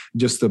question,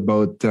 just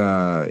about,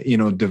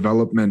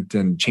 development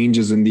and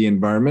changes in the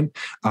environment,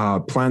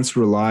 plants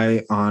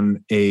rely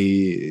on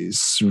a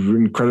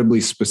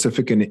incredibly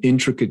specific and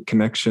intricate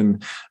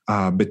connection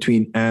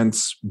between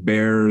ants,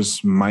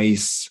 bears,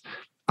 mice,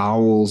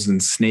 owls,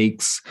 and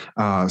snakes.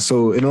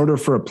 So in order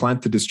for a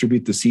plant to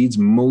distribute the seeds,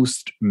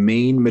 most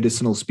main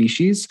medicinal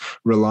species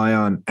rely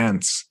on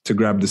ants to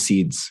grab the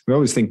seeds. We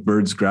always think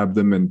birds grab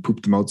them and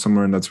poop them out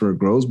somewhere and that's where it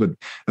grows, but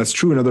that's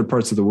true in other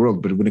parts of the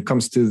world. But when it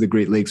comes to the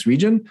Great Lakes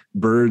region,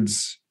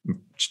 birds,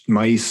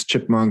 mice,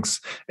 chipmunks,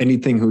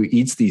 anything who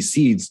eats these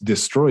seeds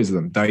destroys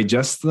them,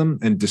 digests them,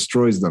 and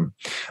destroys them.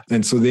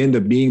 And so they end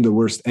up being the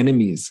worst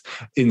enemies.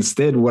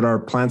 Instead, what our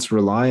plants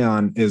rely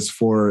on is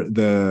for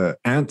the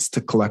ants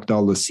to collect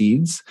all the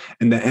seeds,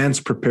 and the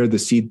ants prepare the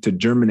seed to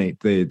germinate.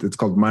 It's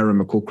called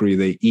Myrmecochrae.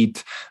 They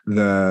eat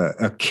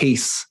a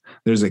case.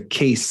 There's a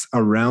case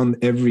around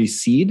every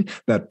seed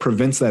that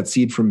prevents that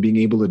seed from being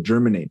able to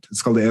germinate.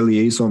 It's called the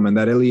eleasome, and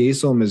that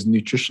eleasome is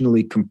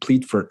nutritionally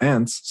complete for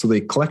ants. So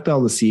they collect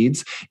all the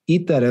seeds,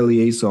 eat that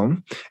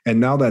eleasome, and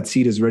now that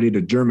seed is ready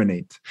to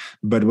germinate.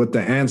 But what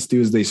the ants do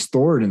is they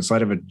store it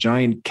inside of a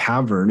giant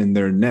cavern in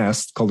their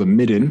nest called a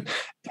midden,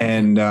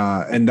 and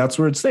that's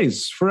where it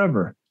stays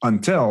forever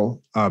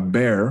until a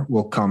bear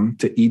will come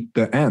to eat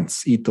the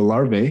ants, eat the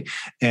larvae.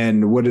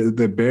 And what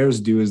the bears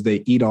do is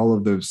they eat all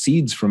of the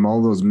seeds from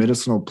all those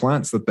medicinal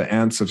plants that the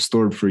ants have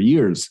stored for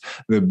years.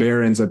 The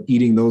bear ends up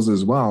eating those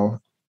as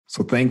well.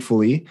 So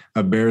thankfully,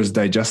 a bear's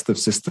digestive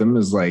system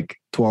is like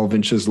 12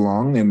 inches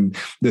long, and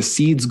the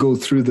seeds go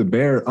through the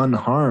bear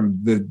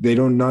unharmed. They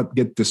do not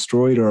get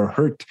destroyed or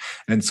hurt.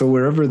 And so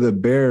wherever the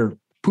bear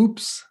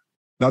poops,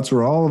 that's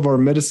where all of our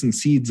medicine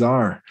seeds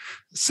are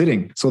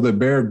sitting. So the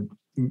bear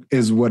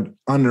is what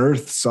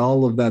unearths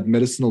all of that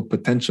medicinal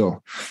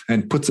potential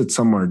and puts it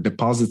somewhere,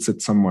 deposits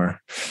it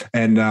somewhere.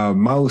 And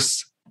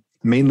mouse,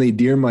 mainly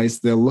deer mice,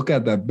 they'll look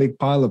at that big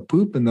pile of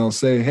poop and they'll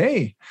say,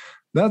 hey,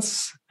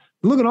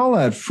 look at all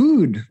that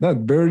food.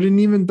 That bear didn't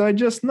even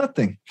digest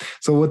nothing.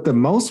 So what the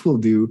mouse will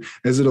do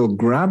is it'll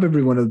grab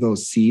every one of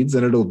those seeds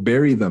and it'll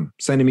bury them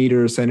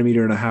centimeter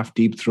and a half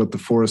deep throughout the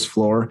forest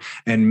floor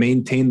and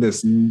maintain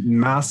this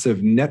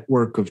massive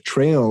network of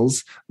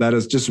trails that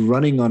is just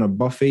running on a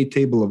buffet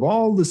table of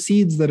all the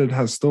seeds that it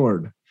has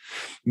stored.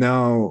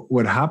 Now,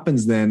 what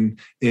happens then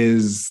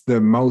is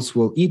the mouse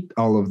will eat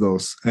all of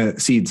those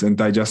seeds and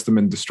digest them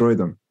and destroy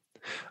them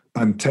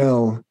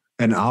until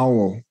an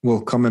owl will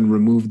come and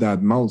remove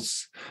that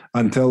mouse,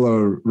 until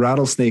a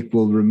rattlesnake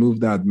will remove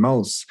that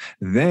mouse.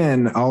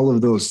 Then all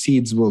of those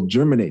seeds will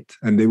germinate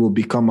and they will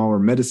become our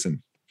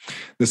medicine.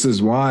 This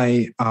is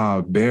why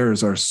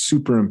bears are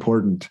super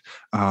important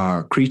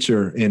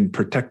creature in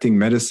protecting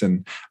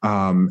medicine,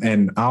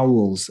 and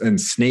owls and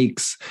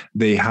snakes.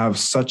 They have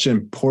such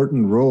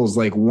important roles.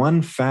 Like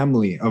one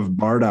family of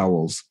barred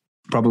owls,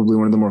 probably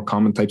one of the more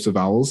common types of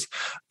owls,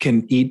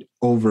 can eat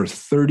over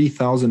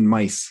 30,000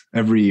 mice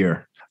every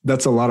year.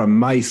 That's a lot of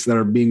mice that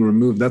are being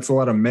removed. That's a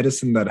lot of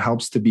medicine that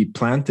helps to be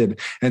planted.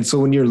 And so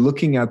when you're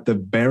looking at the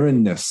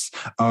barrenness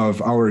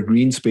of our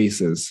green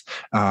spaces,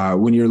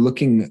 when you're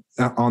looking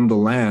on the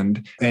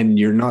land and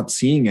you're not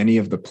seeing any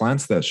of the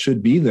plants that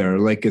should be there,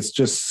 like it's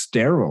just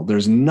sterile.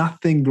 There's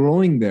nothing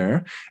growing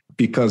there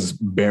because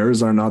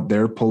bears are not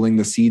there pulling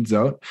the seeds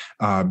out,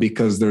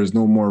 because there's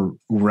no more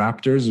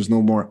raptors, there's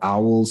no more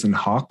owls and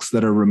hawks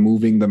that are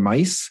removing the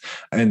mice.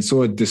 And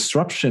so a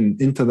disruption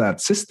into that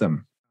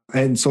system.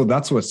 And so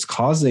that's what's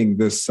causing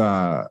this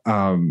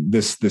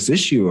this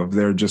issue of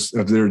there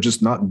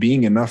just not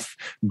being enough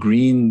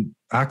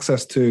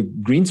access to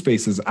green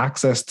spaces,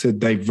 access to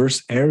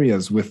diverse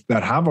areas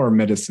that have our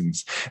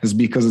medicines, is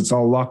because it's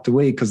all locked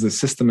away because the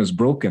system is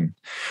broken.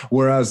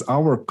 Whereas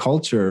our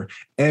culture,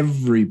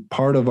 every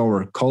part of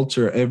our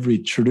culture, every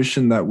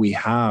tradition that we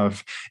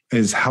have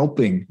is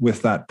helping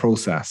with that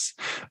process.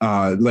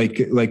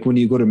 Like when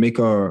you go to make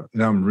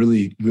I'm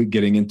really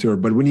getting into it,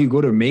 but when you go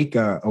to make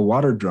a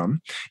water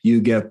drum, you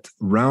get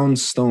round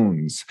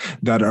stones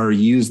that are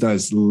used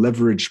as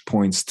leverage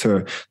points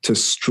to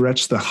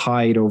stretch the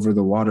hide over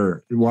the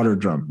water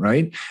drum,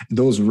 right?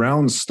 Those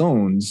round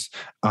stones,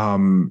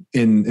 in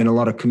a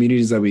lot of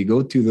communities that we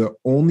go to, the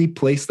only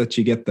place that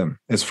you get them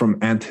is from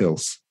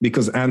anthills,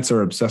 because ants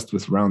are obsessed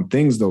with round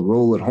things. They'll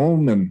roll it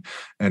home and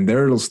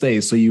there it'll stay.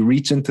 So you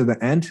reach into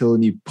the anthill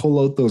and you pull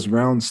out those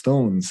round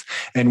stones.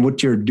 And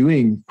what you're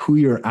doing, who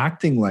you're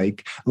acting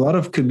like, a lot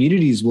of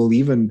communities will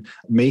even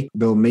make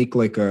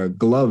like a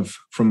glove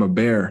from a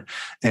bear,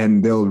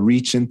 and they'll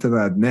reach into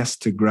that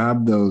nest to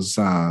grab those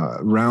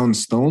round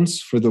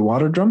stones for the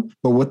water drum.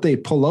 But what they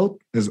pull out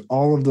is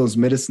all of those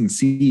medicine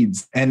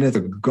seeds, and it's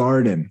a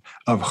garden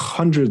of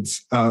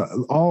hundreds,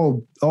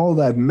 all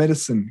that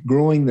medicine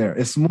growing there.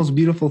 It's the most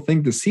beautiful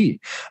thing to see.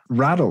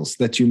 Rattles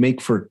that you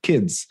make for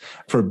kids,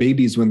 for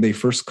babies when they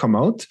first come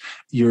out,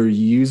 you're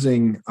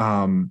using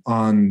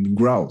on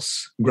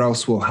grouse.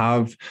 Grouse will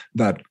have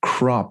that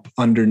crop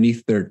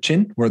underneath their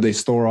chin where they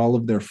store all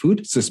of their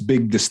food. It's this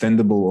big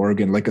distendable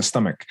organ like a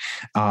stomach,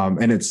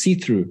 and it's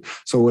see-through.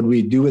 So what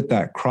we do with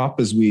that crop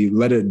is we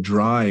let it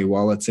dry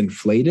while it's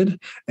inflated,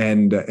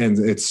 and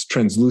it's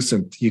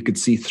translucent. You could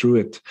see through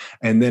it.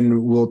 And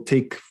then we'll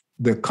take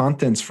the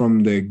contents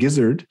from the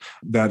gizzard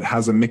that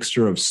has a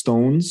mixture of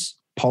stones,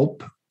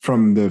 pulp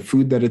from the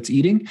food that it's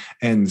eating,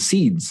 and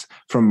seeds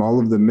from all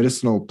of the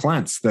medicinal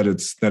plants that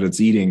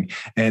it's eating.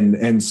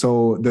 And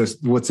so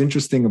what's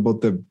interesting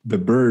about the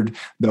bird,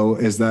 though,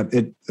 is that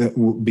it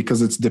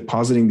because it's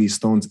depositing these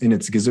stones in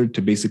its gizzard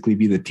to basically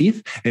be the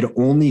teeth, it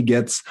only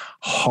gets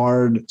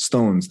hard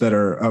stones that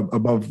are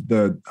above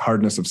the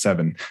hardness of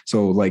 7.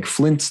 So like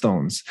flint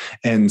stones.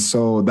 And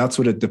so that's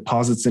what it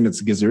deposits in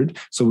its gizzard.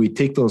 So we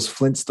take those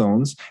flint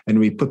stones and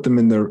we put them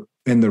in the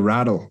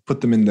rattle,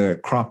 put them in the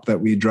crop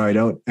that we dried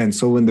out. And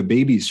so when the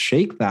babies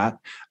shake that,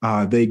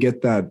 they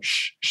get that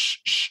shh, shh,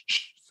 shh,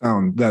 shh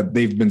sound that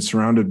they've been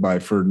surrounded by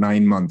for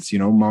 9 months,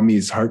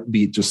 mommy's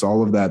heartbeat, just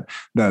all of that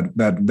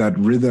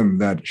rhythm,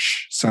 that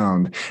shh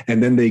sound.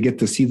 And then they get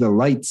to see the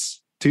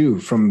lights too,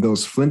 from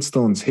those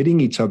flintstones hitting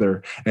each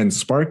other and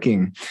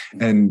sparking.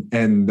 And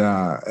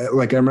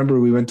like I remember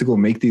we went to go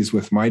make these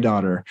with my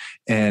daughter,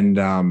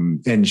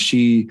 and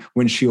she,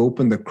 when she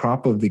opened the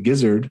crop of the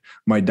gizzard,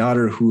 my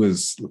daughter, who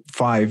is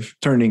 5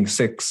 turning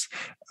 6,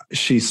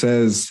 she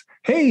says,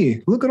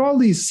 "Hey, look at all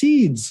these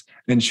seeds."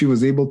 And she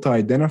was able to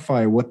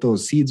identify what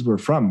those seeds were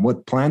from,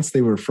 what plants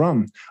they were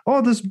from.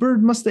 Oh, this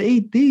bird must have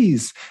ate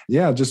these.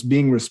 Yeah, just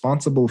being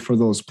responsible for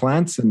those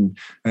plants and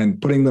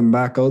putting them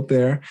back out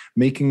there,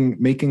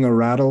 making a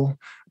rattle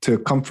to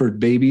comfort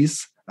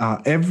babies.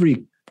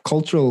 Every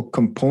cultural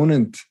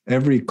component,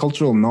 every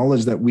cultural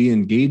knowledge that we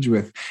engage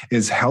with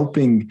is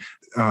helping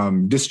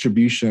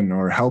distribution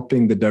or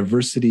helping the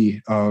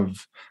diversity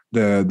of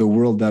the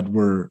world that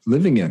we're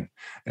living in.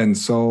 And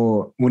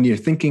so when you're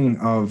thinking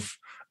of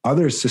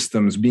other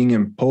systems being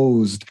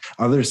imposed,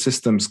 other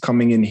systems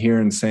coming in here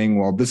and saying,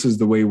 well, this is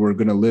the way we're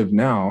going to live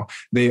now,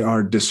 they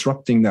are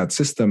disrupting that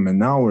system. And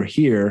now we're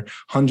here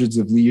hundreds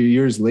of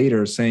years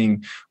later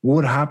saying,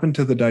 what happened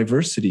to the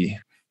diversity?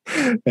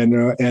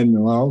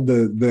 And well,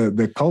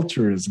 the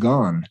culture is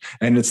gone,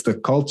 and it's the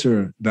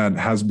culture that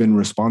has been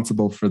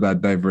responsible for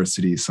that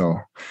diversity. So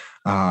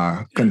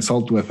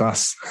consult with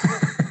us.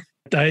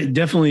 I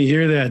definitely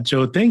hear that,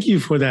 Joe. Thank you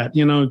for that.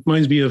 You know, it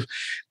reminds me of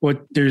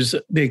what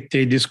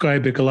they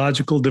describe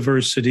ecological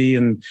diversity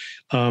and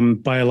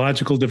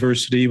biological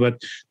diversity,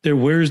 but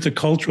where's the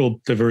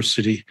cultural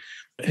diversity?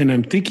 And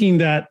I'm thinking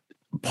that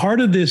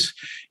part of this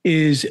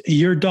is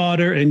your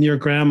daughter and your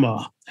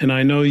grandma. And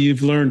I know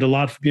you've learned a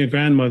lot from your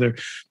grandmother,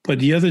 but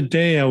the other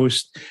day I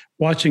was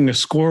watching a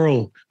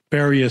squirrel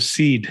bury a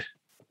seed,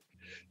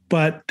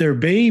 but their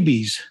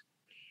babies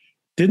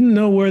didn't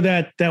know where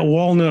that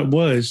walnut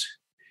was.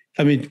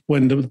 I mean,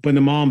 when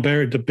the mom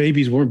buried, the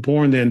babies weren't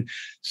born then.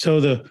 So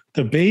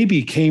the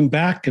baby came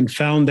back and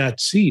found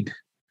that seed.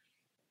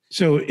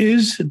 So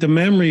is the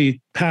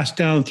memory passed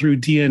down through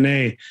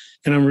DNA?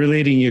 And I'm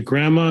relating your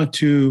grandma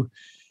to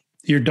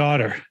your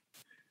daughter.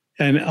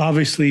 And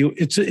obviously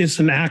it's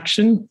an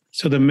action.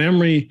 So the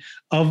memory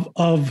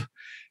of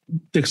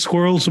the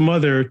squirrel's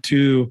mother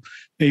to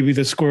maybe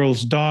the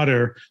squirrel's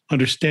daughter,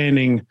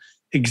 understanding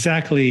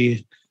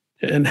exactly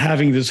and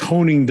having this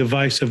honing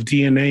device of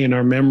DNA in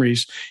our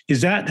memories.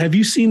 Have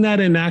you seen that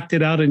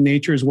enacted out in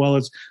nature as well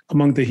as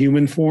among the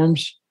human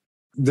forms?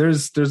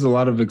 There's a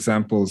lot of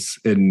examples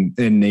in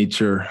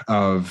nature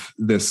of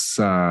this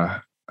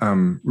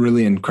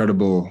really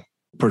incredible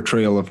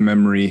portrayal of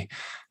memory,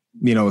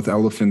 you know, with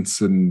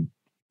elephants and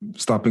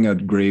stopping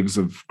at graves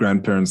of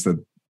grandparents that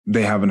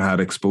they haven't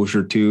had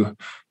exposure to,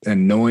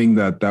 and knowing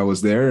that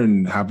was there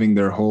and having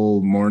their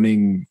whole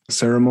mourning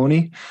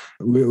ceremony.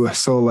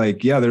 So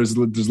like, yeah, there's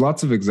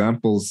lots of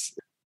examples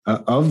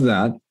of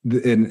that.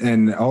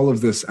 And all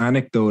of this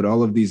anecdote,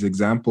 all of these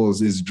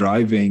examples is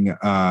driving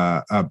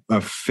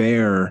a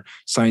fair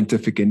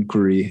scientific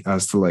inquiry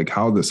as to like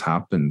how this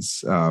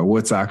happens,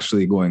 what's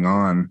actually going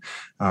on,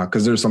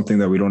 because there's something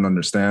that we don't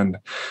understand.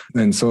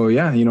 And so,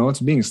 yeah, you know, it's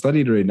being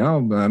studied right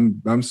now. But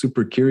I'm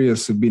super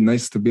curious. It'd be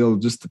nice to be able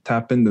just to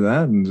tap into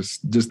that and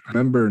just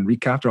remember and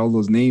recapture all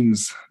those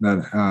names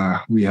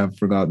that we have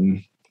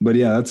forgotten. But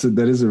yeah,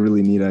 that is a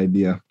really neat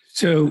idea.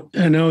 So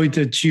I know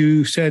that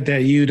you said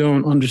that you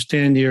don't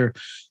understand your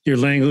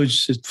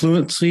language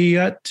fluently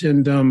yet.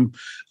 And I'm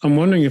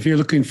wondering if you're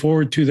looking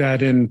forward to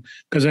that. And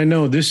because I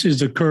know this is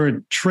the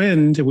current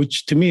trend,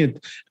 which to me,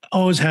 it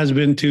always has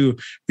been to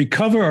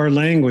recover our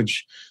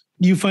language.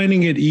 You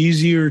finding it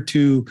easier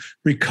to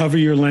recover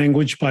your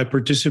language by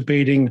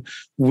participating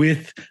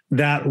with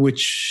that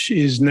which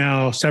is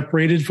now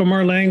separated from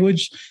our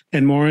language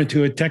and more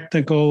into a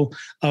technical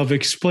of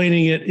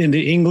explaining it in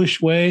the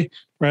English way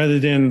rather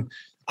than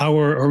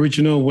our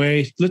original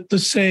way?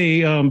 Let's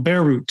say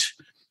bare root.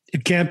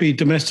 It can't be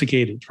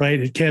domesticated, right?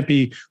 It can't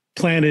be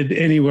planted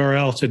anywhere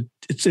else.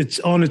 It's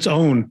on its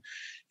own.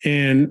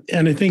 And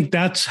I think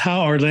that's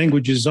how our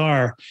languages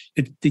are.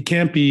 It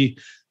can't be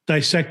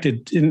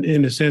dissected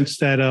in a sense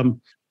that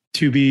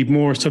to be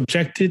more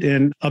subjected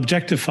and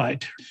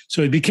objectified.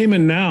 So it became a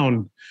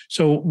noun.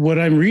 So what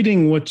I'm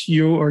reading, what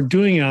you are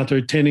doing out there,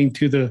 tending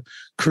to the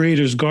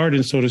creator's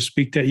garden, so to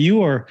speak, that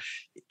you are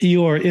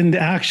in the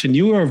action.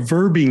 You're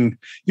verbing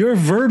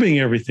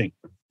everything.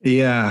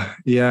 Yeah.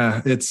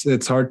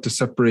 It's hard to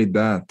separate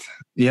that.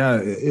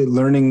 Yeah.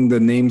 Learning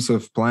the names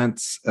of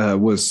plants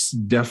was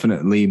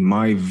definitely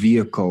my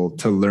vehicle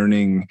to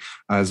learning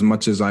as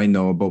much as I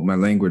know about my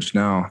language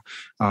now,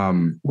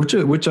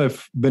 which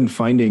I've been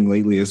finding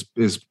lately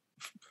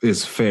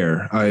is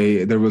fair.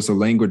 There was a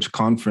language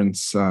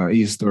conference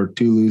east or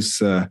Toulouse,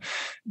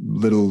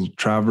 Little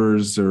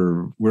Travers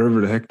or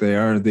wherever the heck they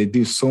are. They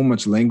do so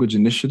much language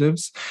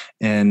initiatives,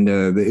 and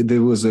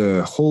there was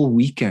a whole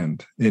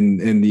weekend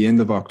in the end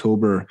of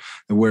October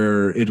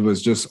where it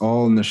was just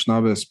all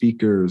Anishinaabe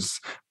speakers,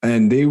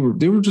 and they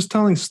were just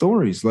telling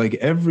stories. Like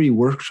every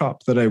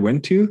workshop that I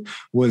went to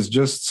was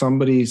just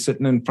somebody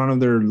sitting in front of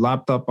their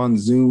laptop on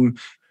Zoom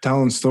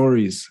telling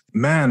stories.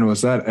 Man,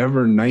 was that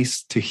ever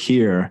nice to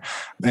hear.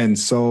 And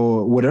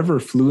so whatever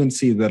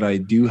fluency that I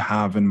do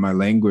have in my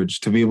language,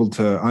 to be able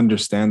to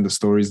understand the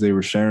stories they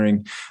were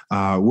sharing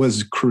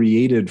was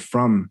created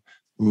from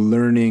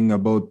learning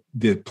about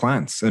the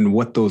plants and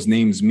what those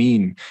names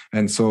mean.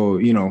 And so,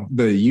 you know,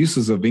 the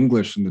uses of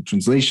English and the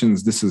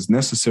translations, this is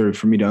necessary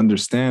for me to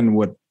understand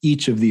what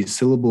each of these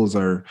syllables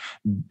are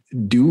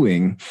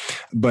doing.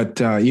 But,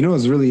 you know, it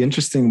was really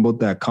interesting about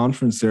that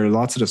conference. There are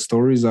lots of the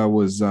stories I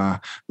was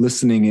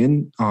listening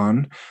in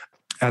on.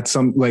 At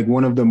some, like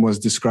one of them was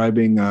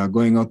describing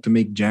going out to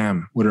make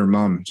jam with her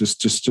mom,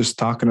 just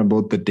talking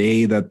about the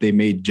day that they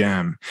made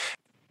jam.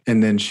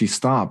 And then she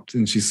stopped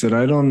and she said,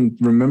 I don't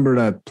remember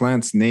that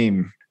plant's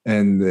name.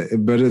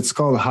 But it's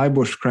called high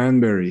bush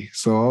cranberry.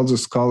 So I'll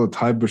just call it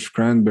high bush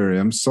cranberry.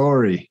 I'm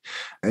sorry.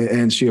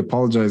 And she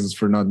apologizes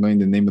for not knowing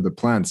the name of the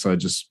plant. So I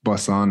just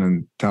bust on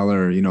and tell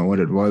her, you know, what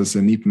it was.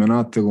 And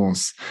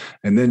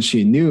then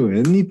she knew.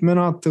 And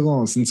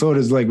so it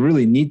is like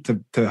really neat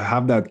to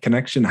have that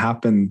connection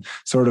happen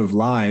sort of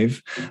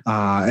live.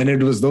 And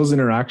it was those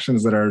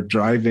interactions that are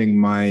driving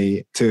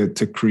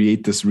to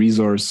create this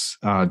resource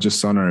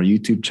just on our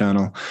YouTube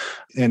channel.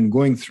 And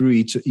going through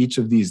each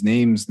of these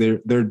names,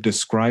 they're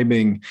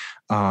describing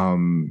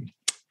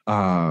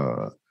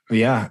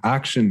Yeah,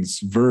 actions,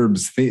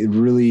 verbs,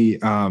 really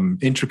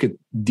intricate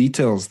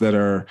details that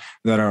are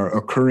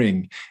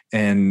occurring,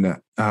 and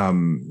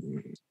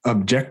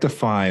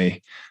objectify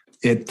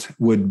it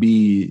would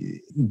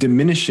be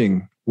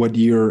diminishing what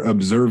you're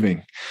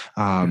observing,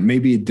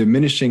 maybe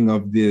diminishing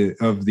of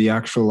the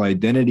actual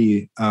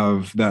identity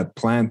of that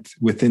plant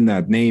within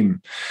that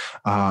name.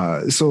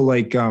 So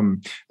like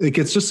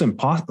it's just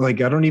impossible.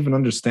 Like I don't even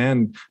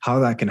understand how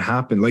that can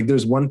happen. Like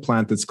there's one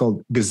plant that's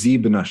called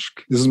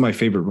Gazibinashk. This is my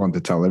favorite one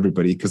to tell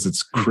everybody because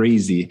it's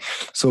crazy.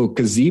 So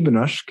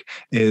Gazibinashk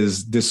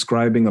is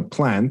describing a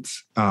plant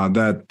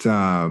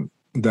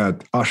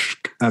that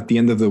ashk at the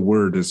end of the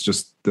word is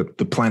just the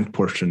plant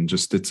portion,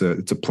 just it's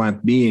a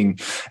plant being.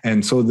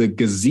 And so the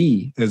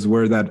gazi is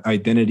where that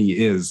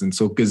identity is. And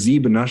so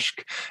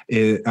Gazibinashk,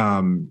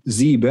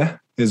 zibe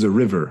is a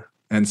river.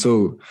 And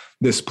so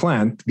this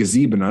plant,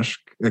 Gazibinashk,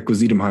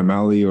 Equisetum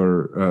hymali,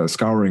 or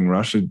scouring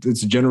rush,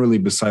 it's generally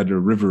beside a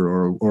river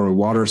or a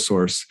water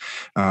source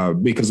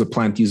because the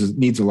plant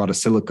needs a lot of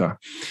silica.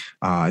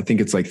 I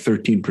think it's like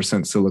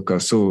 13% silica.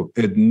 So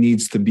it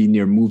needs to be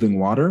near moving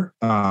water,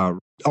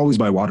 always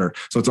by water.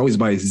 So it's always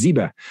by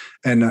zibe.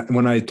 And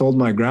when I told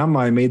my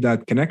grandma, I made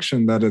that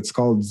connection that it's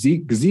called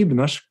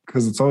Gazibinash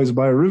because it's always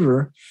by a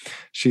river.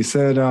 She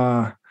said,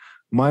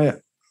 my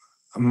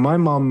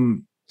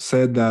mom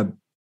said that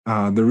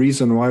the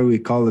reason why we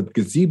call it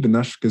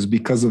Gazibinash is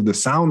because of the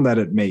sound that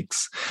it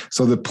makes.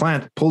 So the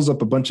plant pulls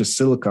up a bunch of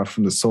silica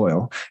from the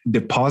soil,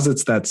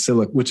 deposits that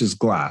silica, which is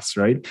glass,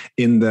 right,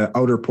 in the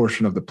outer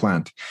portion of the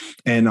plant.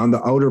 And on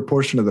the outer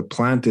portion of the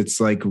plant, it's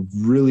like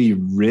really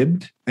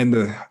ribbed, and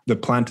the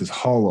plant is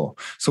hollow.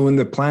 So when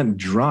the plant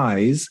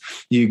dries,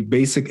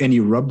 and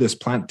you rub this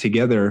plant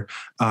together,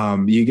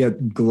 you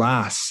get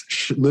glass,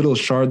 little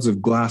shards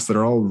of glass that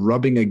are all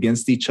rubbing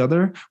against each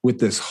other with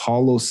this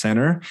hollow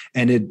center,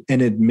 and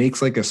it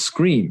makes like a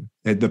scream.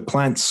 The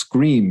plant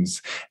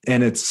screams,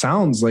 and it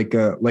sounds like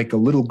a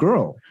little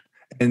girl.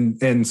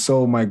 And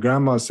so my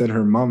grandma said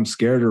her mom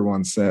scared her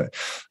once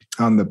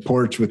on the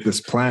porch with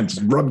this plant,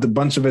 just rubbed a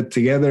bunch of it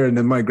together, and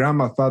then my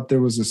grandma thought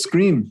there was a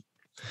scream.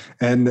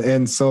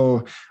 And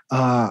so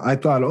I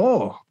thought,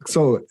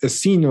 so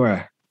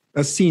Asinwe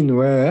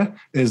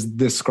is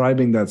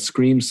describing that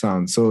scream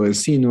sound. So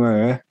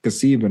Asinwe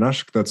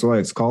Gazibinash, that's why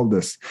it's called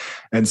this.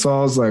 And so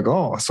I was like,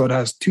 so it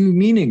has two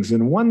meanings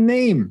in one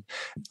name.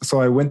 So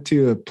I went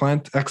to a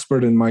plant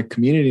expert in my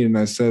community and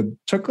I said,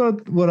 check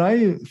out what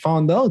I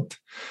found out.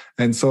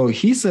 And so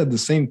he said the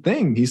same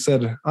thing. He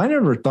said, I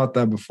never thought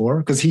that before,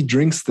 because he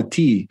drinks the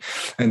tea.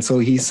 And so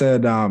he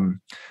said,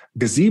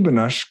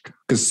 Gazibinash,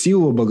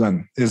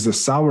 Gasiu is a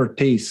sour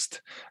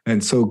taste.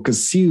 And so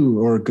Gasiu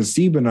or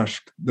Gazibinash,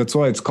 that's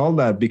why it's called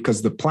that,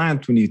 because the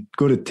plant, when you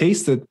go to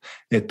taste it,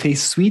 it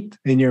tastes sweet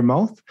in your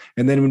mouth.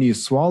 And then when you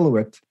swallow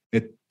it,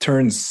 it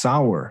turns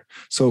sour.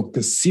 So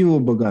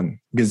Gasiu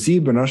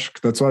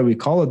Gazibinash, that's why we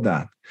call it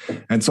that.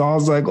 And so I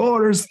was like,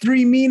 there's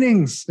three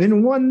meanings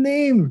in one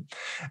name.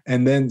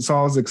 And then so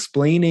I was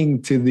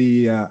explaining to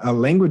the a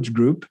language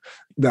group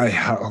that I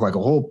had like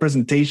a whole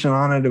presentation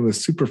on it. It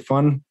was super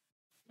fun.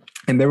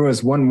 And there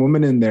was one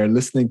woman in there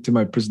listening to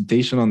my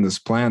presentation on this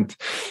plant.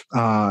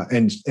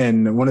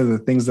 And one of the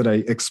things that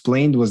I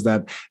explained was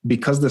that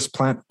because this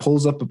plant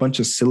pulls up a bunch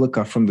of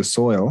silica from the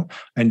soil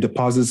and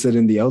deposits it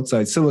in the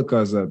outside, silica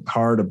is a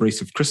hard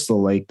abrasive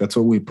crystal. Like that's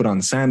what we put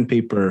on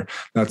sandpaper.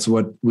 That's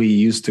what we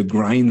use to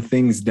grind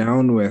things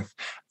down with.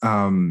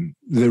 The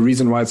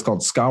reason why it's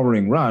called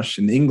scouring rush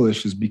in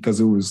English is because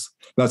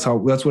that's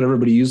what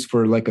everybody used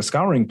for like a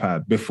scouring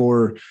pad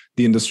before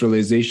the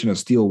industrialization of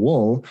steel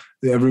wool.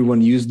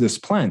 Everyone used this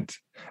plant.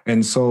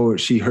 And so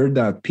she heard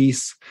that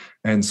piece.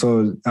 And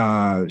so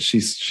she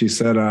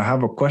said, I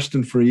have a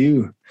question for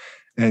you.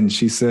 And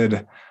she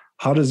said,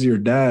 how does your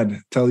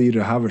dad tell you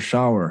to have a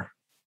shower?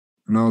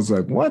 And I was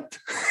like, what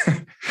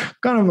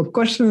kind of a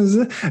question is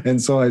it? And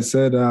so I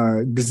said,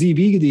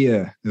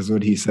 Gazibigdia is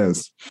what he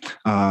says.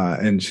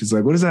 And she's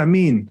like, what does that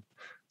mean?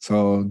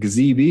 So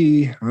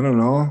Gazibi, I don't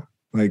know,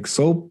 like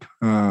soap.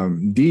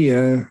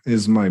 Dia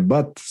is my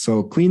butt.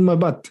 So clean my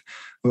butt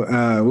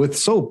with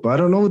soap. I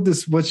don't know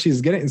what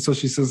she's getting. And so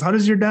she says, how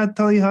does your dad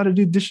tell you how to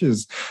do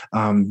dishes?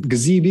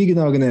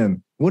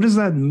 Gazibignagen. What does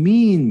that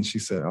mean? She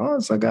said,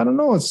 it's like, I don't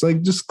know. It's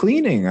like just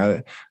cleaning.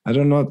 I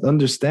don't know,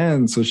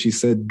 understand. So she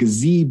said,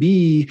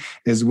 gazibi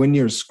is when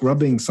you're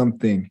scrubbing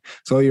something.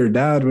 So your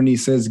dad, when he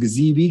says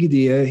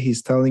gazibi,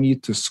 he's telling you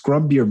to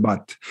scrub your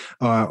butt.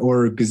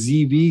 Or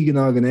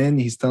gazibi,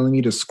 he's telling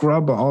you to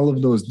scrub all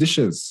of those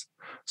dishes.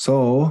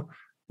 So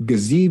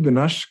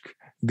gazibinashk,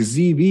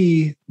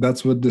 gazibi,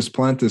 that's what this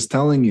plant is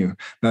telling you,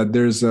 that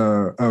there's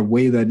a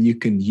way that you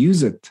can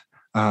use it.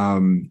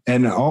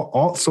 And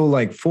also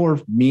like four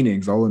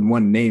meanings all in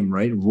one name,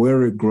 right?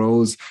 Where it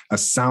grows, a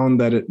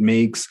sound that it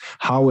makes,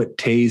 how it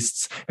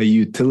tastes, a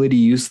utility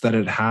use that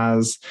it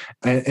has.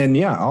 And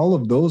yeah, all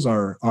of those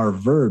are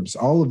verbs.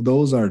 All of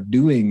those are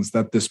doings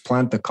that this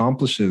plant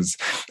accomplishes.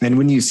 And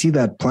when you see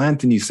that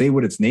plant and you say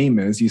what its name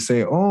is, you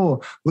say, oh,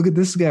 look at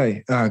this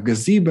guy,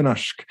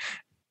 Gazibinashk.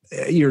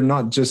 you're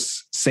not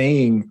just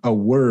saying a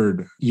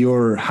word,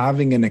 you're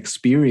having an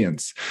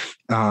experience.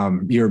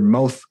 Your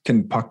mouth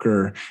can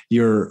pucker,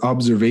 your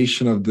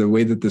observation of the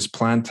way that this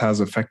plant has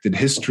affected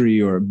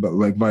history, or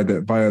like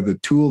via the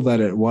tool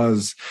that it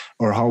was,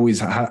 or always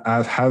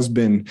has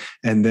been,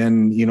 and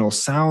then, you know,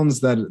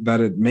 sounds that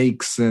it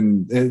makes,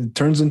 and it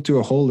turns into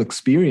a whole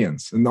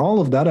experience. And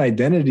all of that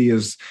identity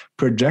is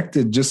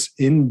projected just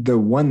in the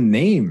one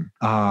name.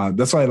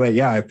 That's why,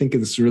 I think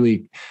it's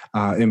really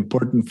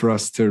important for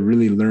us to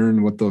really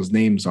learn what those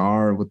names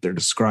are, what they're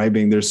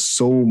describing. There's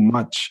so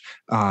much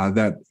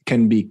that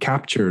can be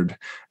captured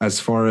as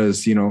far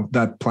as, you know,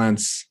 that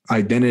plant's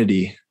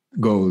identity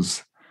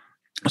goes.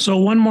 So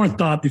one more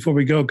thought before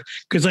we go,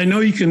 because I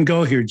know you can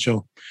go here,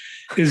 Joe,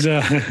 is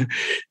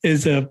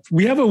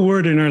we have a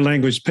word in our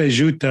language,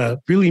 pejuta,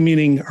 really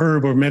meaning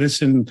herb or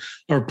medicine,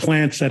 or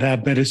plants that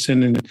have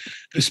medicine and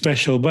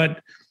special.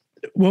 But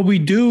what we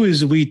do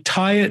is we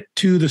tie it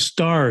to the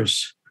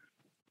stars.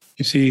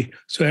 You see,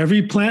 so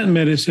every plant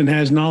medicine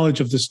has knowledge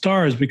of the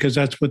stars, because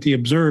that's what they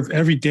observe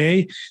every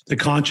day, the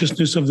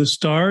consciousness of the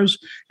stars.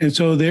 And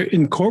so they're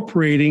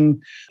encoding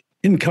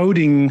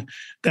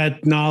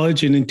that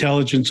knowledge and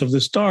intelligence of the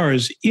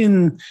stars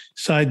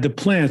inside the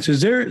plants.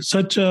 Is there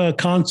such a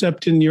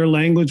concept in your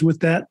language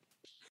with that?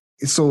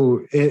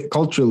 So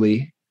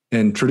culturally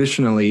and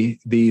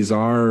traditionally, these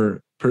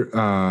are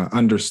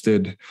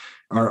understood,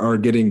 are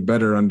getting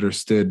better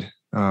understood.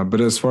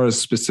 But as far as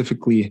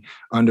specifically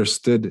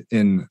understood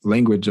in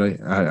language,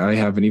 I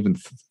haven't even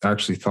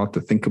actually thought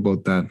to think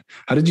about that.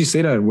 How did you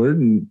say that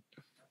word in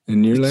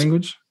your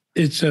language?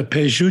 It's a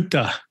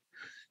pejuta.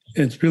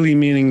 It's really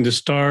meaning the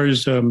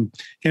stars'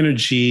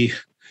 energy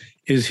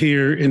is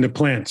here in the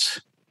plants.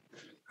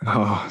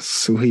 Oh,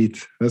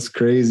 sweet. That's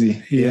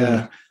crazy.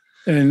 Yeah.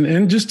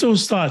 And just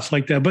those thoughts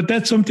like that. But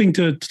that's something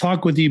to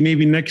talk with you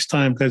maybe next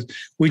time, because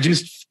we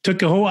just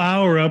took a whole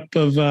hour up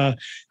of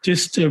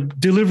just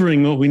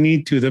delivering what we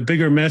need to, the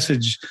bigger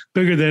message,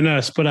 bigger than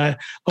us. But I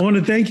want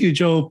to thank you,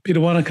 Joe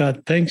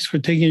Pitawanakat. Thanks for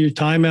taking your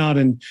time out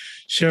and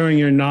sharing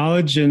your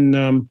knowledge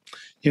and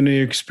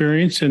your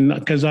experience. And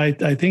because I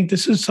think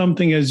this is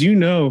something, as you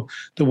know,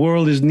 the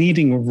world is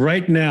needing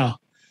right now,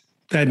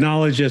 that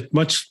knowledge is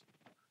much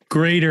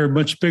greater,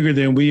 much bigger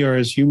than we are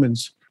as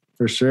humans.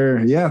 For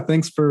sure. Yeah.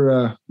 Thanks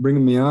for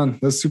bringing me on.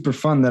 That's super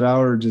fun. That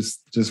hour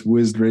just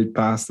whizzed right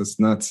past. That's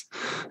nuts.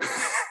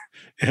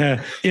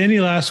 Yeah. Any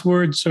last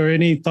words or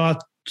any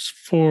thoughts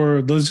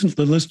for the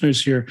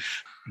listeners here?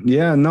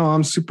 Yeah, no,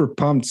 I'm super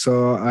pumped.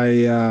 So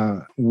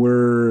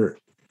we're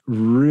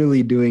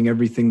really doing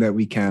everything that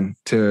we can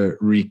to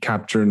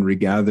recapture and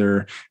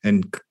regather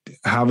and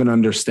have an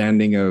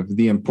understanding of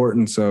the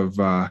importance of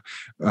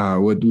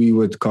what we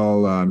would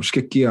call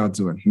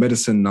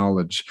medicine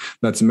knowledge.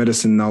 That's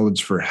medicine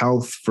knowledge for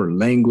health, for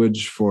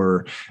language,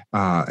 for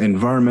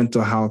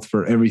environmental health,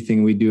 for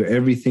everything we do,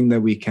 everything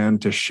that we can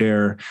to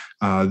share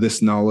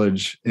this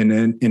knowledge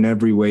in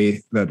every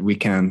way that we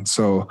can.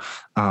 So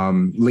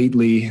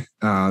lately,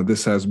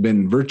 this has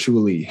been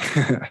virtually.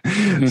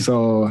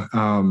 So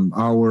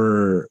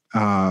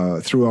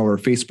through our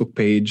Facebook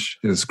page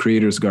is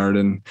Creators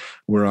Garden.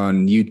 We're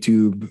on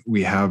YouTube.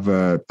 We have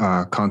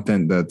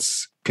content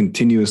that's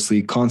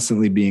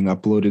constantly being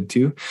uploaded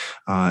to.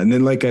 And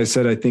then, like I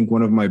said, I think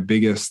one of my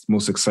biggest,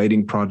 most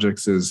exciting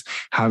projects is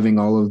having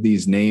all of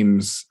these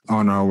names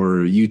on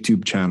our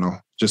YouTube channel.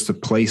 Just a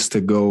place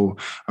to go,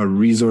 a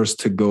resource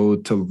to go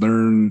to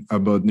learn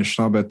about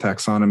Anishinaabe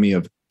taxonomy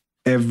of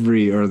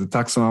the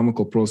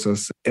taxonomical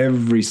process,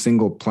 every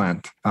single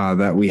plant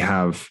that we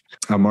have.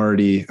 I'm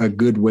already a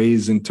good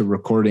ways into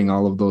recording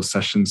all of those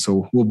sessions,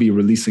 so we'll be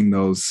releasing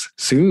those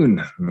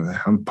soon.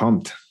 I'm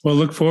pumped. Well,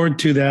 look forward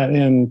to that.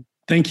 And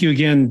thank you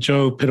again,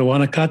 Joe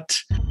Pitawanakat.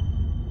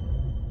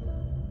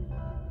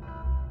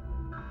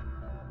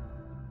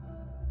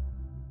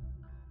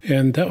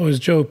 And that was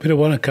Joe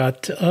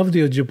Pitawanakat of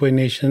the Ojibwe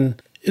Nation,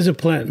 is a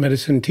plant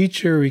medicine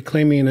teacher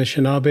reclaiming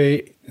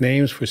Anishinaabe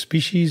names for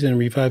species and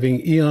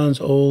reviving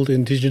eons-old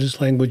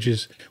indigenous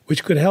languages,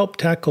 which could help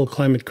tackle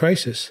climate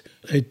crisis.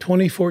 A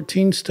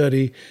 2014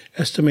 study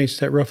estimates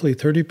that roughly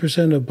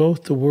 30% of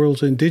both the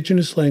world's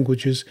indigenous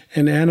languages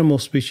and animal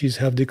species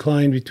have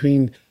declined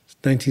between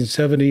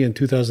 1970 and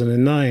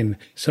 2009.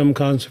 Some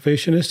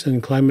conservationists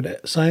and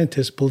climate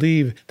scientists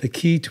believe the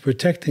key to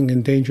protecting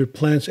endangered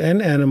plants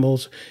and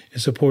animals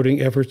is supporting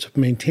efforts of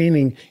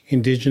maintaining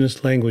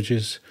indigenous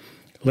languages.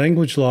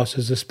 Language loss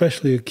is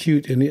especially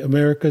acute in the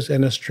Americas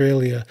and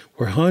Australia,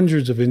 where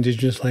hundreds of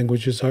indigenous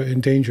languages are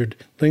endangered.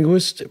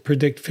 Linguists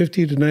predict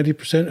 50 to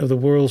 90% of the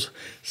world's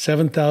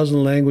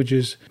 7,000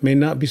 languages may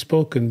not be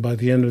spoken by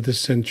the end of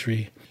this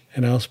century.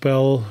 And I'll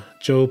spell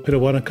Joe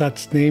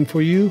Pitawanakat's name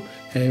for you,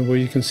 and where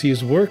you can see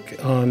his work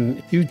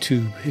on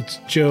YouTube. It's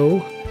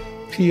Joe,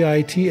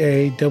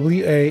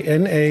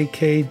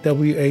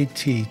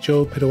 Pitawanakawat,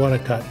 Joe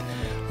Pitawanakat.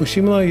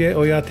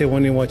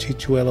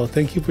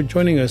 Thank you for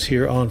joining us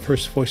here on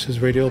First Voices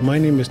Radio. My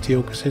name is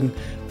Tiokasin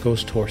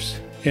Ghost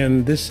Horse,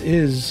 and this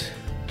is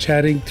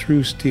Chatting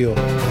Through Steel.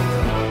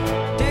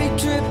 Day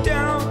trip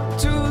down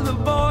to the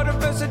border,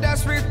 first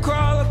that's we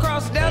crawl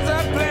across the desert.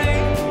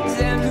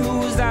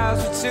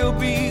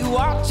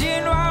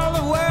 watching while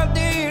the world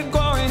did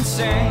go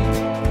insane.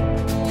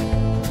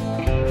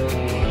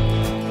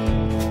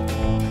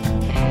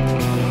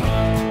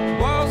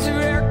 Walls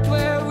erect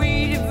where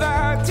we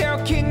divide, till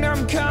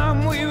kingdom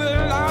come, we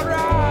will all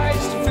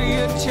rise to free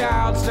a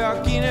child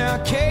stuck in a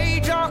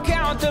cage, or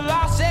count the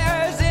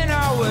losses in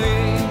our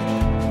way.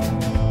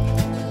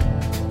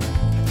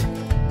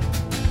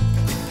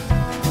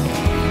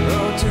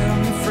 Oh, tell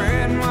me,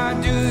 friend, why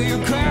do you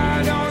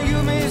cry? Don't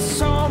you miss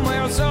home?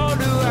 Well, so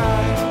do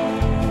I.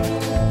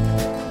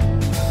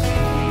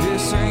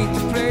 This ain't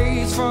the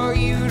place for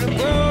you to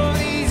go.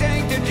 These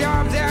ain't the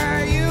jobs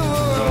that you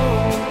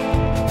owe.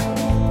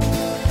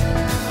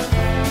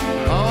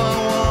 Oh, I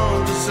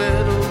want to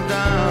settle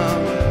down.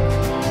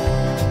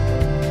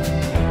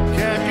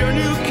 Can't your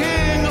new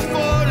king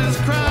afford his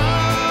crown?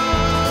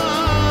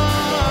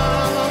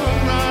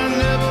 I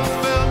never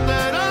felt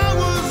that I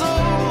was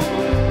old.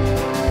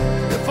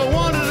 If I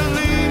wanted to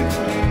leave,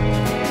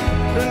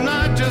 then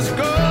I'd just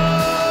go.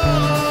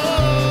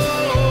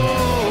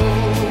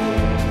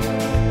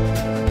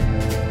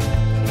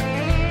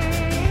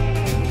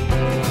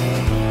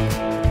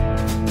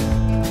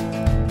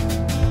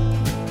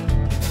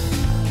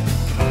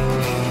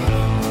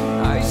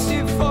 I see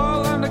it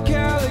fall on the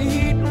Cali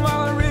heat, and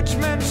while the rich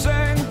men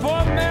sang,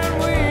 poor men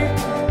weep.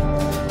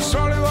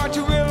 Slowly watch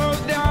a willow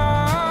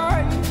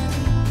die.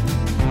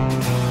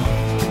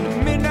 The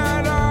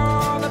midnight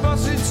hour on the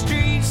busted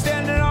street,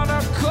 standing on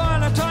a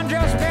corner, torn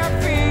just bare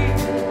feet.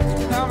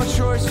 How much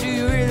choice do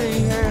you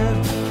really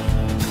have?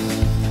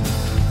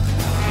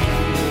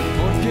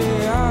 Porque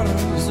ahora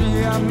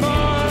mi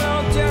amor no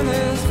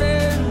tienes fe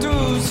en tu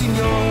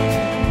Señor.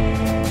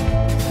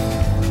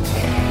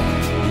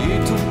 Y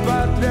tu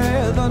padre,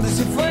 ¿dónde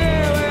se fue?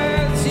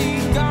 Where is he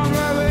gone?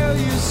 Where will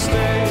you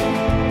stay?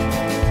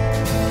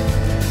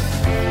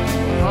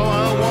 Oh,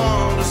 I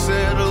want to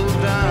settle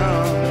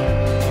down.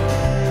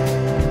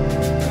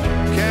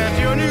 Can't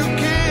your new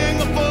king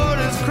afford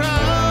his crown?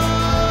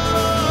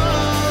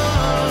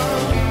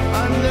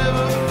 I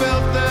never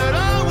felt that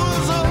I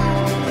was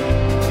old.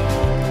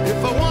 If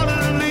I wanted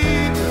to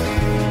leave,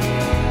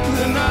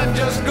 then I'd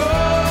just go.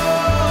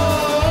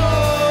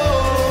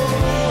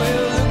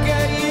 Well, look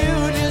at you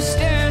just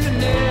standing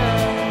there.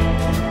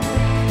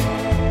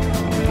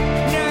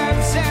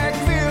 Knapsack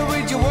filled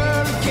with your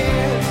world of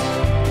cares.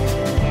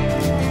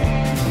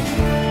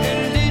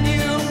 And then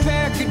you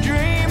pack a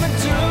dream or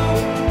two.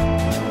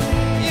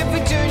 If we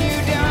turn you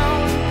down,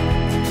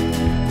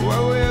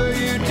 what will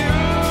you do?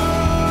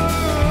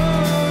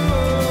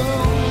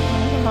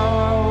 How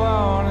I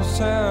wanna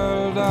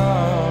settle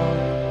down.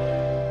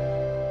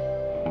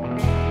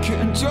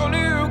 Can't your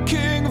new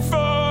king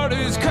afford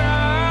his crown?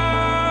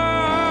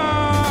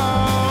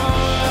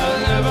 I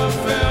never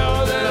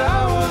felt that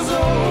I was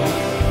old.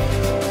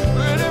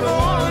 But if I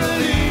wanted to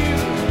leave,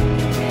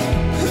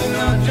 then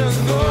I'd just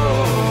go.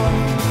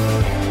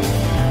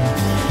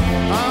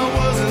 I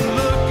wasn't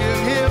looking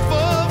here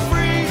for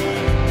free.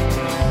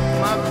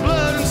 My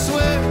blood and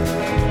sweat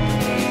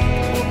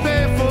will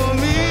pay for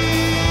me.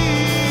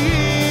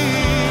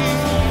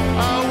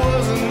 I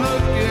wasn't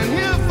looking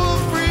here for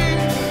free.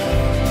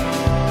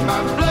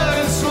 My blood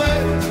and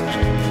sweat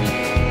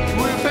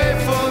will pay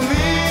for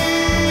me.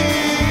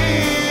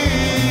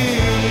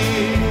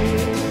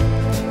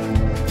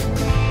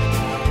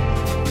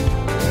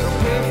 It'll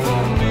pay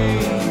for me.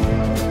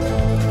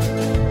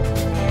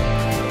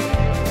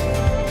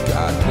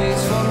 God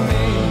pays for